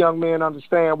sure these young men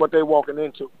understand what they're walking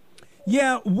into.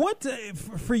 Yeah, what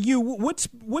for you? What's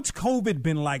COVID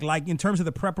been like? Like in terms of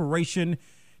the preparation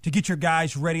to get your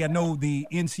guys ready. I know the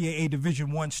NCAA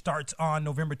Division I starts on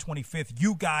November 25th.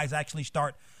 You guys actually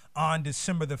start on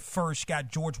December the 1st.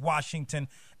 Got George Washington.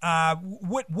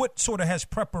 What sort of has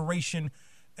preparation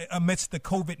amidst the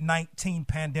COVID-19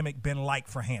 pandemic been like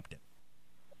for Hampton?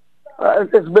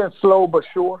 It's been slow but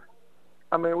sure.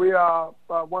 I mean, we are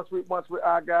once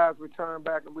our guys return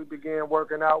back and we began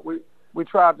working out, we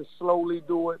tried to slowly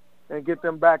do it and get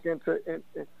them back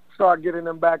start getting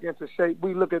them back into shape.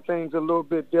 We look at things a little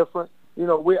bit different. You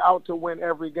know, we're out to win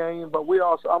every game, but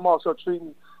I'm also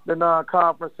treating the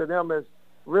non-conference to them as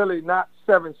really not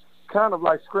seven, kind of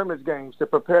like scrimmage games to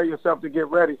prepare yourself to get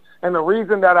ready. And the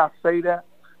reason that I say that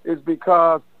is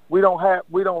because we don't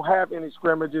have any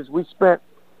scrimmages.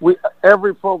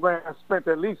 Every program has spent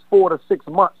at least 4 to 6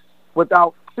 months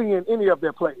without seeing any of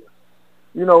their players.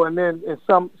 You know, and then in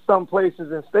some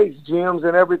places and states, gyms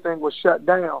and everything was shut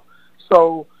down.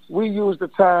 So we use the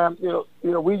time,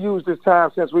 we use this time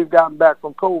since we've gotten back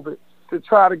from COVID to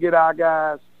try to get our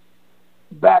guys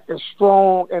back as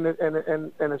strong and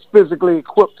as physically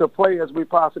equipped to play as we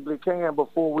possibly can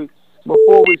before we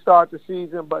start the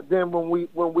season. But then when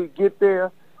we get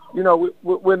there, you know,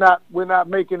 we're not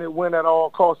making it win at all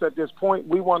costs at this point.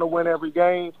 We want to win every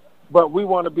game, but we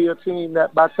want to be a team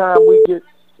that by the time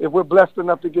if we're blessed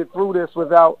enough to get through this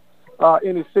without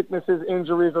any sicknesses,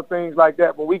 injuries, or things like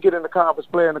that, when we get in the conference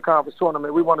play in the conference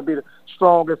tournament, we want to be the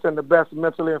strongest and the best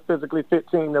mentally and physically fit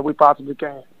team that we possibly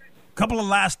can. Couple of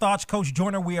last thoughts, Coach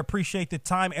Joyner. We appreciate the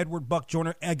time. Edward Buck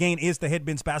Joyner, again, is the head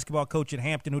men's basketball coach at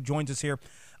Hampton who joins us here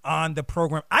on the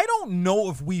program. I don't know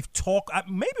if we've talked –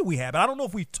 maybe we have, but I don't know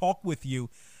if we've talked with you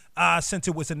since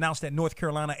it was announced that North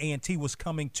Carolina A&T was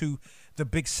coming to the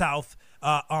Big South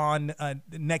on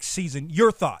next season.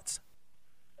 Your thoughts?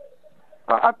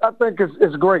 I think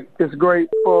it's great. It's great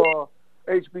for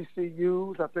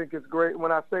HBCUs. I think it's great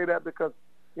when I say that because,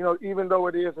 you know, even though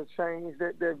it is a change,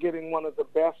 they're getting one of the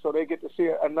best, so they get to see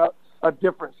a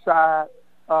different side,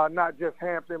 not just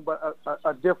Hampton, but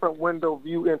a different window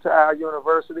view into our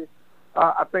university.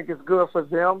 I think it's good for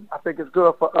them. I think it's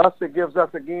good for us. It gives us,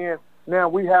 again, now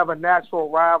we have a natural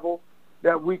rival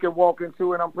that we can walk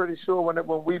into, and I'm pretty sure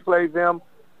when we play them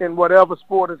in whatever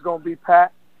sport, it's going to be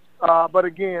packed. But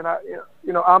again,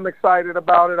 I'm excited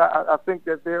about it. I think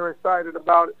that they're excited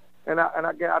about it, and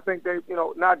again, I think they, you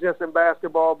know, not just in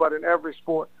basketball, but in every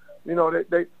sport, you know,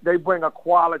 they bring a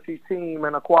quality team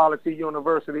and a quality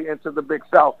university into the Big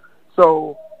South.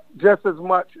 So just as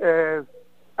much as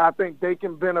I think they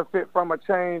can benefit from a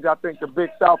change, I think the Big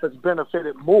South has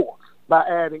benefited more by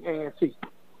adding A&T.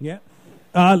 Yeah.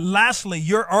 Lastly,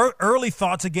 your early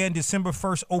thoughts again. December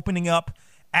 1st, opening up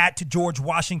at George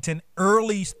Washington.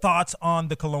 Early thoughts on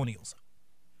the Colonials?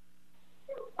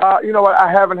 You know what?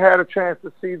 I haven't had a chance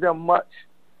to see them much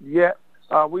yet.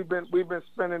 We've been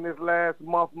spending this last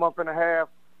month and a half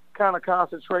kind of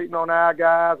concentrating on our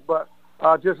guys, but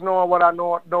just knowing what I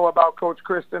know about Coach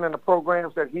Kristen and the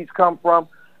programs that he's come from,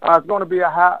 it's going to be a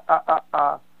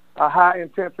high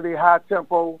intensity, high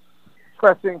tempo,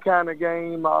 pressing kind of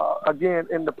game. Again,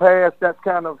 in the past, that's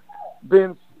kind of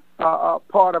been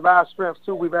part of our strengths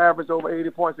too. We've averaged over 80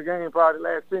 points a game probably the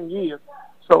last 10 years.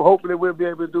 So hopefully we'll be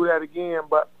able to do that again.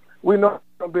 But we know it's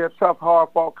going to be a tough,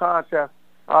 hard-fought contest.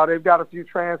 They've got a few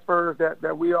transfers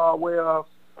that we are aware of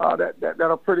that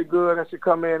are pretty good and should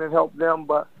come in and help them.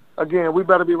 But, again, we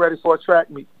better be ready for a track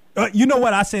meet. You know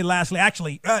what I say lastly?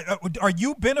 Actually, are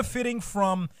you benefiting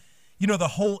from, you know, the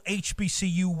whole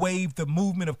HBCU wave, the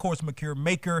movement? Of course, Makir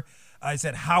Maker is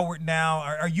at Howard now.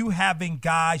 Are you having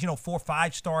guys, you know, 4 or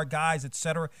 5-star guys, et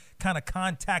cetera, kind of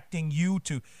contacting you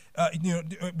to,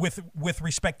 with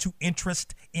respect to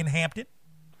interest in Hampton?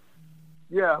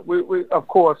 Yeah, we of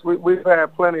course we've had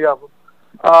plenty of them.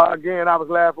 Again, I was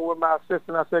laughing with my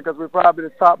assistant. I said because we're probably the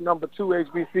top number 2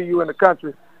 HBCU in the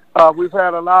country. We've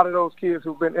had a lot of those kids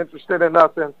who've been interested in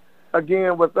us, and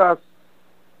again with us,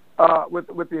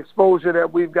 with the exposure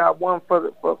that we've got, one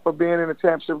for being in the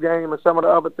championship game and some of the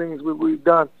other things we've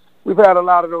done, we've had a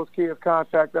lot of those kids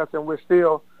contact us, and we're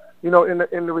still, you know, in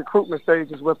the recruitment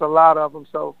stages with a lot of them.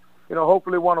 So, you know,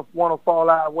 hopefully one will fall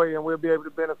our way, and we'll be able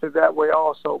to benefit that way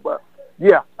also. But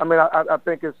yeah, I mean, I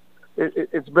think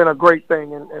it's been a great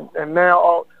thing, and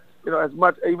now as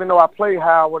much, even though I play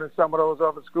Howard and some of those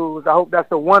other schools, I hope that's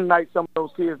the one night some of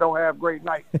those kids don't have great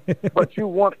nights. But you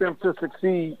want them to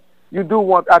succeed. I do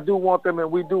want them,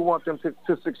 and we do want them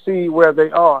to succeed where they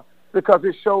are, because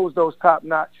it shows those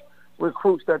top-notch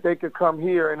recruits that they could come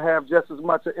here and have just as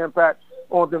much an impact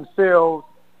on themselves,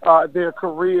 their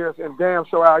careers, and damn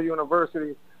sure our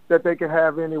university that they can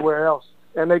have anywhere else,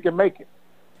 and they can make it.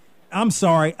 I'm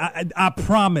sorry. I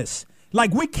promise.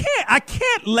 Like, I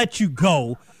can't let you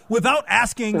go without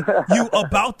asking you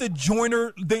about the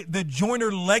Joyner, the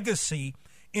Joyner legacy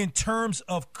in terms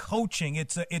of coaching.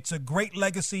 It's a great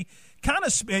legacy. Kind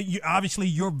of, obviously,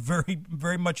 you're very,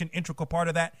 very much an integral part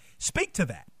of that. Speak to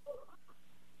that.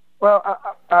 Well,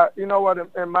 you know what?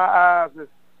 In my eyes,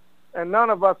 and none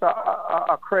of us are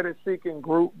a credit-seeking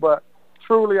group, but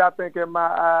truly, I think in my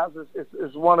eyes,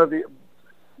 it's one of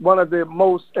the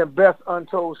most and best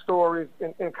untold stories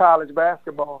in college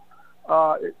basketball.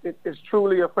 It's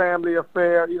truly a family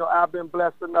affair. I've been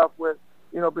blessed enough with,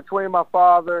 between my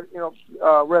father,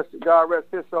 God rest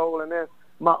his soul, and then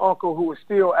my uncle, who is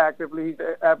still actively, he's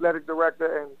the athletic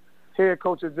director and head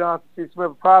coach of Johnson C.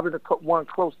 Smith, probably won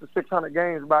close to 600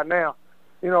 games by now.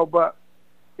 But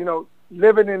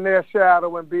living in their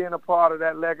shadow and being a part of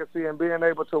that legacy and being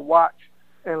able to watch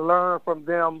and learn from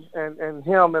them and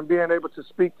him, and being able to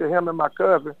speak to him and my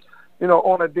cousin,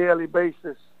 on a daily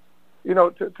basis.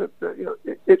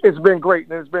 It's been great,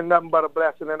 and it's been nothing but a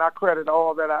blessing. And I credit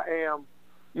all that I am,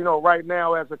 right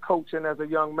now as a coach and as a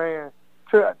young man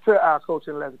to our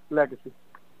coaching legacy.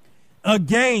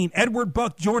 Again, Edward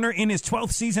Buck Joyner in his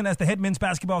 12th season as the head men's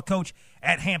basketball coach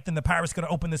at Hampton. The Pirates going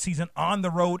to open the season on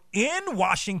the road in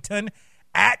Washington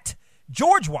at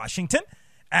George Washington,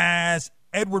 as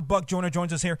Edward Buck Joyner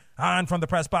joins us here on From the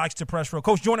Press Box to Press Row.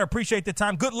 Coach Joyner, appreciate the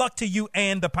time. Good luck to you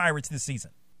and the Pirates this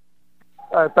season.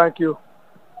 Thank you.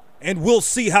 And we'll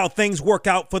see how things work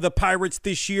out for the Pirates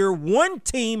this year. One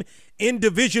team in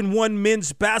Division I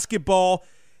men's basketball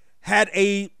had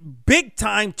a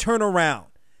big-time turnaround.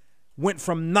 Went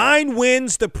from 9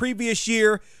 wins the previous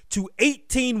year to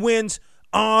 18 wins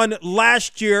on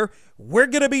last year. We're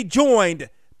going to be joined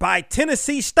by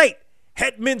Tennessee State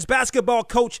head men's basketball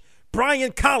coach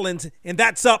Brian Collins, and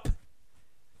that's up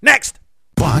next.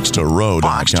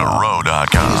 BoxToRow.com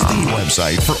is the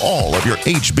website for all of your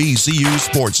HBCU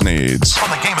sports needs.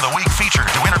 From the Game of the Week feature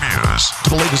to interviews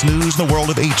to the latest news in the world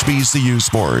of HBCU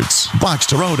sports,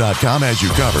 BoxToRow.com has you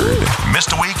covered.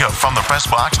 Missed a week of From the Press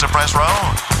Box to Press Row?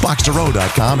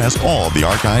 BoxToRow.com has all the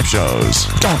archive shows.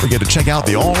 Don't forget to check out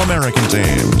the All-American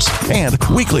teams and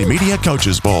weekly media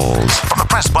coaches polls. From the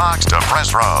Press Box to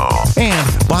Press Row and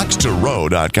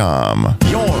BoxToRow.com,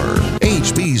 your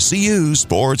HBCU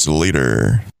sports leader.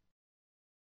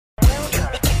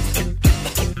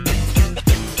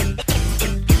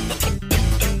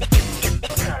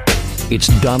 It's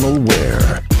Donald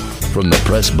Ware, from the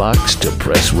Press Box to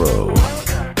Press Row.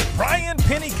 Brian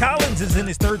Penny Collins is in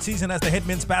his 3rd season as the head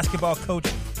men's basketball coach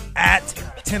at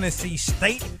Tennessee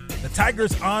State. The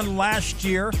Tigers on last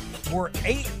year were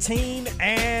 18-15,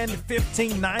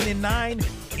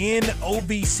 9-9 in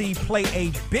OVC play.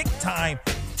 A big-time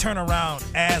turnaround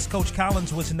as Coach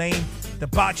Collins was named the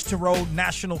Box to Row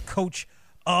National Coach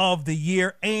of the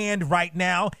Year. And right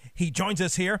now, he joins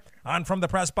us here on From the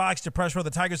Press Box to Press Row. The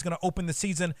Tigers going to open the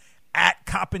season at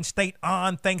Coppin State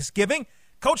on Thanksgiving.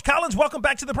 Coach Collins, welcome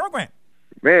back to the program.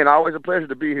 Man, always a pleasure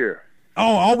to be here.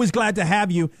 Oh, always glad to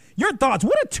have you. Your thoughts,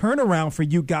 what a turnaround for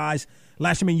you guys.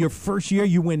 Last year, your first year,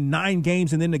 you win 9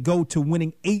 games, and then to go to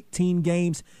winning 18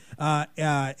 games.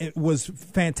 It was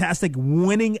fantastic.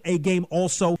 Winning a game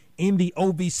also in the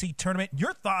OVC tournament.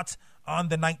 Your thoughts on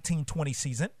the 1920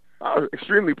 season? I was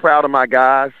extremely proud of my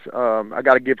guys. I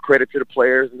got to give credit to the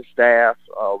players and the staff.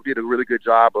 We did a really good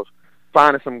job of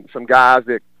finding some guys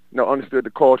that understood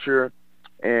the culture,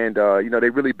 and they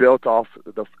really built off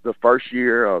the first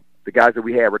year. The guys that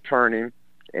we had returning,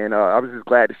 and I was just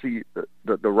glad to see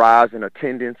the rise in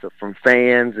attendance from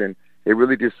fans, and it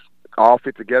really just all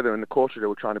fit together in the culture that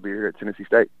we're trying to be here at Tennessee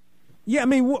State. Yeah, I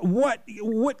mean,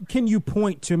 what can you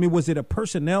point to? I mean, was it a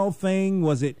personnel thing?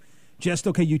 Was it just,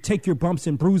 okay, you take your bumps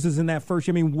and bruises in that first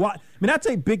year? I mean, that's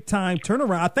a big-time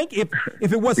turnaround. I think if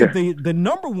it wasn't the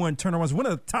number one turnaround, it was one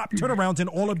of the top turnarounds in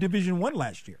all of Division I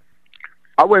last year.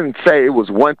 I wouldn't say it was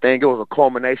one thing. It was a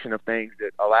culmination of things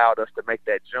that allowed us to make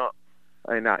that jump.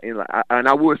 And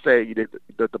I would say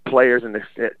that the players and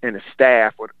the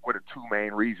staff were the 2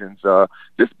 main reasons.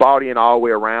 Just body and all the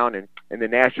way around, and the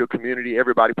national community,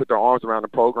 everybody put their arms around the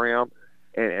program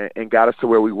and got us to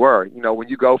where we were. When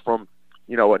you go from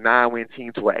a 9-win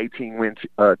team to an 18-win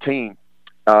team,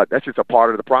 that's just a part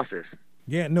of the process.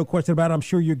 Yeah, no question about it. I'm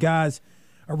sure your guys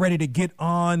are ready to get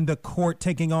on the court,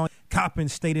 taking on Coppin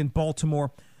State in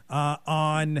Baltimore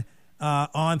on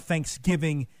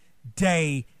Thanksgiving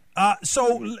Day.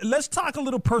 So let's talk a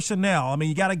little personnel. I mean,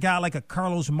 you got a guy like a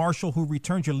Carlos Marshall who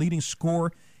returns, your leading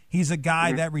scorer. He's a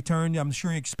guy that returned. I'm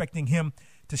sure you're expecting him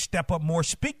to step up more.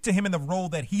 Speak to him in the role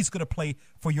that he's going to play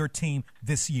for your team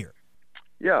this year.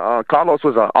 Yeah, Carlos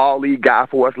was an all-league guy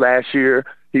for us last year.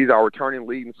 He's our returning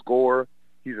leading scorer.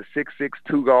 He's a 6'6"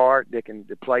 two guard that can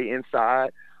play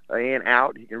inside and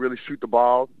out. He can really shoot the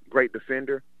ball, great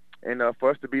defender. And for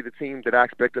us to be the team that I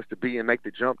expect us to be and make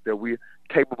the jump that we're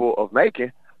capable of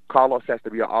making, Carlos has to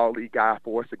be an all-league guy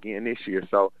for us again this year.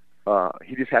 So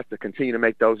he just has to continue to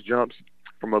make those jumps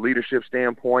from a leadership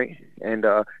standpoint, and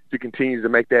if he continues to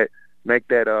make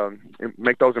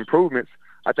those improvements,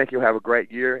 I think he'll have a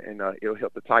great year, and it'll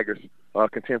help the Tigers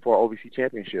contend for an OVC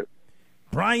championship.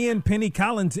 Brian Penny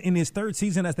Collins in his third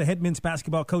season as the head men's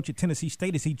basketball coach at Tennessee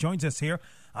State as he joins us here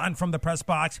on From the Press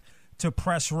Box to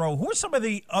Press Row. Who are some of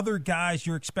the other guys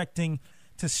you're expecting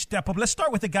to step up? Let's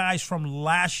start with the guys from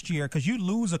last year, because you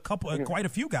lose quite a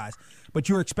few guys, but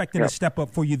you're expecting to step up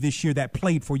for you this year that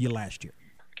played for you last year.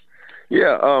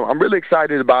 Yeah, I'm really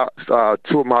excited about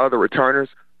two of my other returners.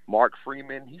 Mark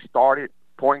Freeman, he started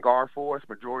point guard for us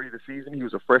majority of the season. He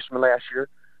was a freshman last year,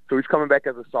 so he's coming back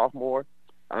as a sophomore.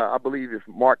 I believe if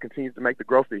Mark continues to make the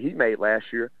growth that he made last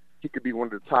year, he could be one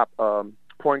of the top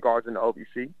point guards in the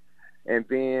OVC. And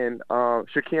then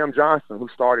Shaquem Johnson, who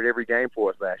started every game for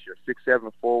us last year,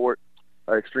 6'7" forward,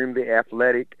 extremely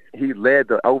athletic. He led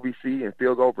the OVC in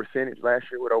field goal percentage last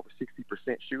year with over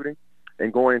 60% shooting.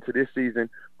 And going into this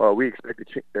season, we expect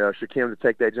Shaquem to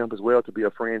take that jump as well to be a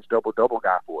fringe double-double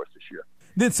guy for us this year.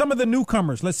 Then some of the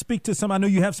newcomers. Let's speak to some. I know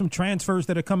you have some transfers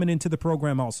that are coming into the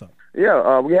program also.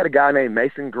 Yeah, we had a guy named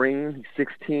Mason Green. He's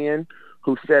 6'10",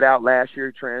 who set out last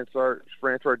year, transferred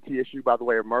to TSU by the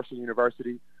way of Mercer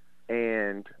University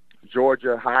and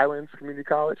Georgia Highlands Community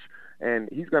College. And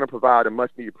he's going to provide a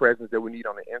much-needed presence that we need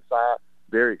on the inside.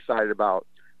 Very excited about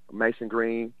Mason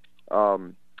Green.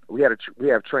 We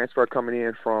have transfer coming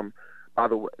in from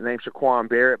named Shaquan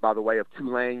Barrett by the way of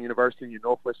Tulane University,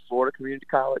 Northwest Florida Community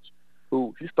College,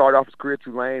 who he started off his career at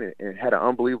Tulane and had an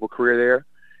unbelievable career there.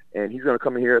 And he's going to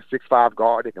come in here a 6'5"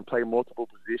 guard that can play multiple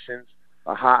positions,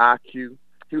 a high IQ.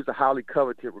 He was a highly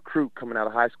coveted recruit coming out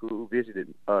of high school who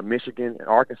visited Michigan and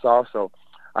Arkansas. So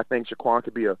I think Shaquan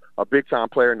could be a big-time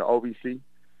player in the OVC.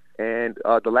 And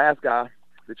the last guy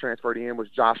that transferred in was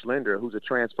Josh Linder, who's a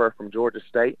transfer from Georgia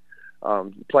State.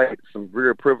 Played some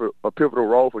real pivotal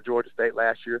role for Georgia State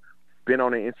last year. Been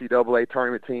on the NCAA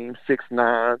tournament team,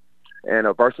 6'9", and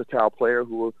a versatile player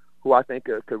who I think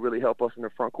could really help us in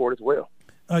the front court as well.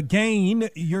 Again,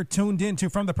 you're tuned into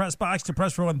From the Press Box to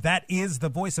Press Row, and that is the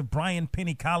voice of Brian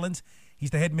Penny Collins. He's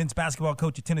the head men's basketball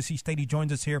coach at Tennessee State. He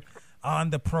joins us here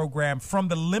on the program. From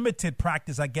the limited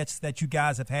practice, I guess, that you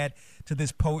guys have had to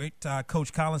this point,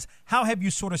 Coach Collins, how have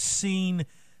you sort of seen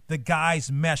the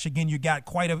guys mesh? Again, you got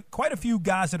quite a few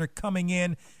guys that are coming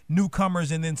in,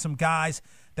 newcomers, and then some guys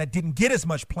that didn't get as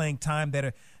much playing time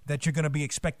that you're going to be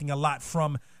expecting a lot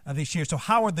from this year. So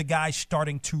how are the guys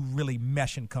starting to really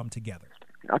mesh and come together?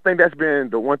 I think that's been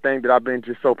the one thing that I've been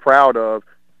just so proud of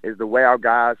is the way our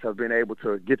guys have been able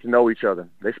to get to know each other.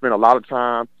 They spend a lot of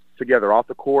time together off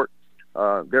the court.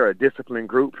 They're a disciplined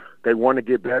group. They want to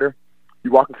get better.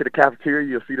 You walk into the cafeteria,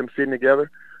 you'll see them sitting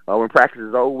together. When practice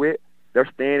is over with, they're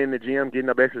staying in the gym getting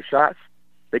up extra shots.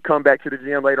 They come back to the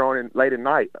gym later on late at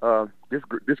night.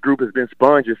 This group has been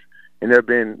sponges, and they've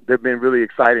been really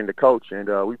exciting to coach. And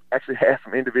we've actually had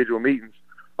some individual meetings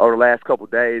over the last couple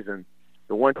of days. And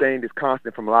the one thing that's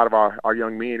constant from a lot of our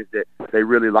young men is that they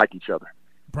really like each other.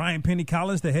 Brian Penny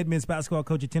Collins, the head men's basketball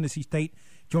coach at Tennessee State,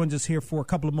 joins us here for a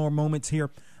couple of more moments here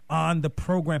on the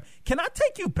program. Can I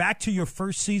take you back to your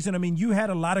first season? I mean, you had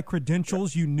a lot of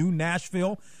credentials. You knew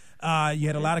Nashville. You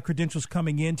had a lot of credentials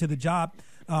coming into the job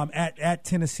at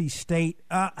Tennessee State.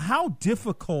 How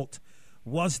difficult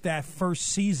was that first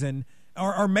season,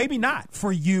 or maybe not,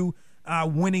 for you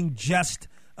winning just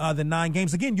the 9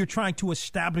 games? Again, you're trying to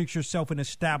establish yourself and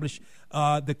establish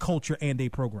the culture and a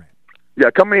program. Yeah,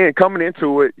 coming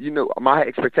into it, my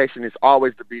expectation is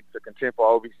always to be to contend for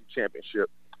OVC championship.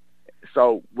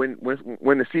 So when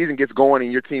the season gets going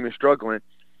and your team is struggling,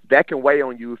 that can weigh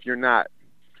on you if you're not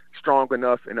strong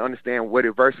enough and understand what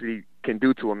adversity can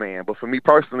do to a man. But for me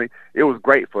personally, it was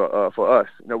great for us.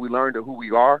 We learned who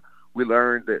we are. We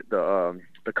learned the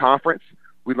conference.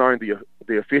 We learned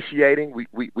the officiating.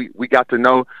 We got to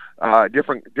know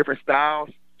different styles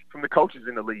from the coaches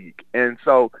in the league, and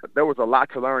so there was a lot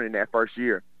to learn in that first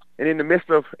year. And in the midst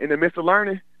of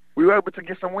learning, we were able to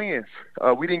get some wins.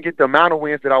 We didn't get the amount of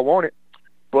wins that I wanted,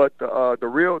 but the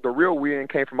real win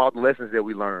came from all the lessons that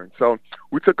we learned. So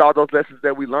we took all those lessons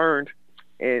that we learned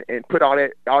and put all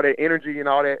that energy and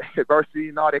all that adversity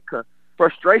and all that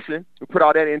frustration. We put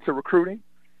all that into recruiting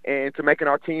and to making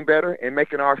our team better and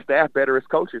making our staff better as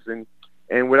coaches.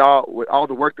 And with all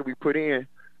the work that we put in,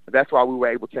 that's why we were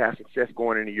able to have success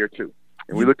going into year 2.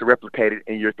 And we look to replicate it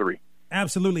in year 3.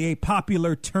 Absolutely. A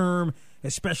popular term,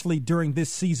 especially during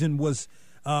this season, was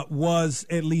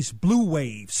at least blue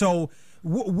wave. So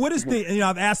what is the,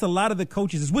 I've asked a lot of the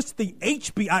coaches, what's the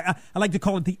I like to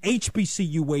call it the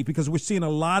HBCU wave, because we're seeing a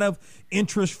lot of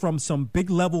interest from some big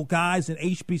level guys in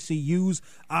HBCUs.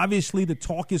 Obviously, the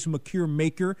talk is Makur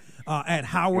Maker at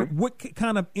Howard. What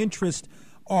kind of interest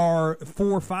are 4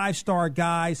 or 5-star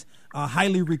guys,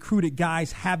 highly recruited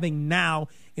guys, having now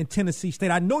in Tennessee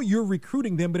State? I know you're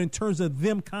recruiting them, but in terms of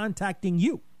them contacting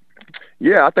you.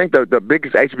 Yeah, I think the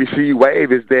biggest HBCU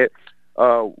wave is that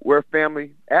we're a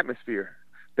family atmosphere.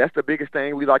 That's the biggest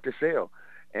thing we like to sell.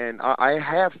 And I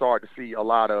have started to see a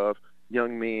lot of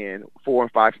young men, 4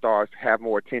 and 5 stars, have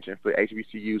more attention for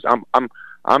HBCUs.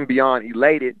 I'm beyond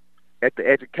elated at the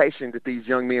education that these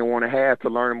young men want to have to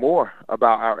learn more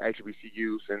about our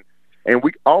HBCUs. And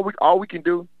all we can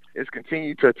do is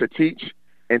continue to teach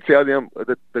and tell them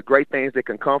the great things that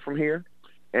can come from here.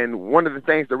 And one of the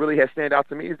things that really has stand out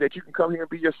to me is that you can come here and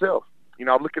be yourself.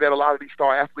 I'm looking at a lot of these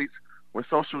star athletes, when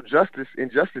social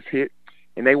injustice hit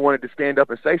and they wanted to stand up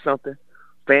and say something,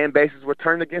 fan bases were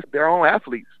turned against their own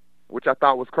athletes, which I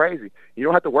thought was crazy. You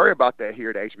don't have to worry about that here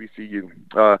at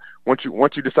HBCU.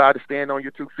 Once you decide to stand on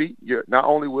your 2 feet, not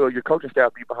only will your coaching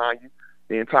staff be behind you,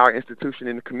 the entire institution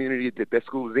and the community that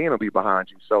school is in will be behind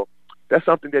you. So that's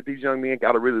something that these young men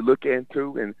got to really look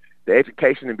into, and the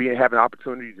education and having an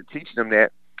opportunity to teach them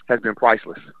that has been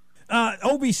priceless.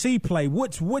 OVC play.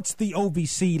 What's the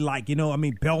OVC like?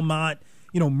 Belmont,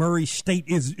 Murray State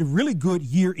is really good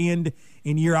year in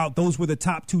and year out. Those were the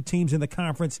top 2 teams in the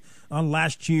conference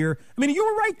last year. You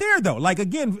were right there, though. Like,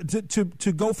 again,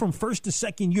 to go from first to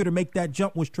second year to make that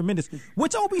jump was tremendous.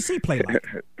 What's OVC play like?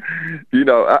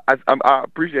 I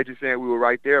appreciate you saying we were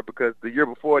right there, because the year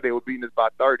before they were beating us by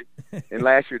 30, and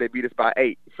last year they beat us by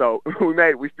 8. So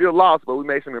we still lost, but we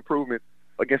made some improvements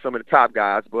against some of the top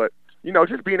guys. But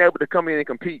just being able to come in and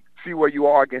compete, see where you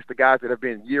are against the guys that have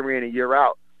been year in and year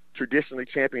out, traditionally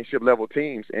championship level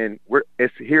teams. And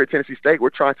it's here at Tennessee State,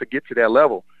 we're trying to get to that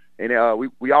level. And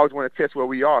we always want to test where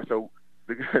we are. So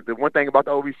the one thing about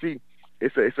the OVC,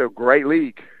 it's a great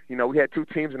league. We had 2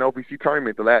 teams in the OVC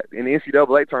tournament, in the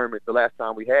NCAA tournament the last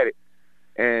time we had it.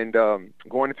 And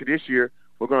going into this year,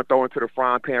 we're going to throw into the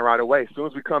frying pan right away. As soon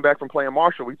as we come back from playing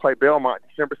Marshall, we play Belmont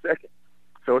December 2nd.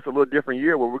 So it's a little different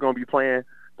year where we're going to be playing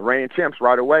the reigning champs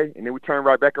right away, and then we turn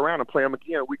right back around and play them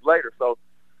again a week later. So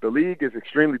the league is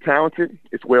extremely talented.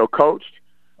 It's well coached.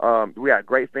 We got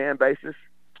great fan bases,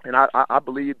 and I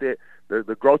believe that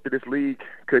the growth of this league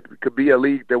could be a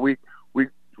league that we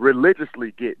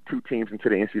religiously get 2 teams into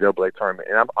the NCAA tournament,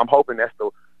 and I'm hoping that's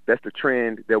the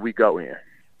trend that we go in.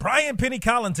 Brian Penny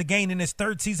Collins, again in his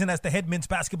 3rd season as the head men's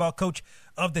basketball coach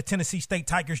of the Tennessee State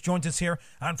Tigers, joins us here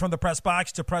on From the Press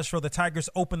Box to Press Row. The Tigers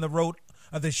open the road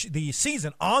of the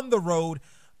season on the road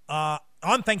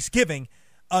on Thanksgiving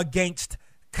against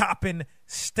Coppin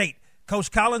State. Coach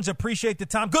Collins, appreciate the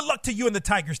time. Good luck to you and the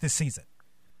Tigers this season.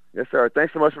 Yes, sir.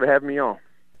 Thanks so much for having me on.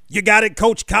 You got it,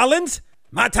 Coach Collins.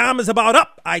 My time is about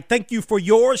up. I thank you for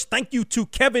yours. Thank you to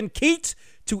Kevin Keats,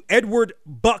 to Edward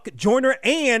Buck Joyner,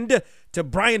 and to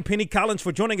Brian Penny Collins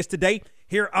for joining us today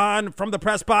here on From the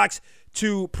Press Box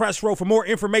to Press Row. For more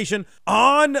information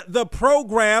on the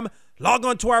program, log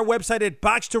on to our website at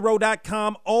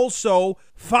boxtorow.com. Also,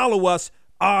 follow us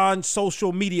on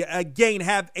social media. Again,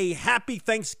 have a happy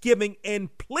Thanksgiving,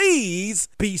 and please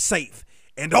be safe.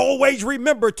 And always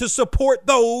remember to support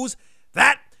those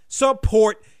that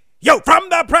support you. From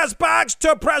the Press Box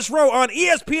to Press Row on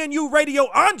ESPNU Radio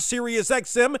on Sirius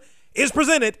XM is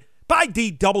presented by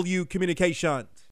DW Communications.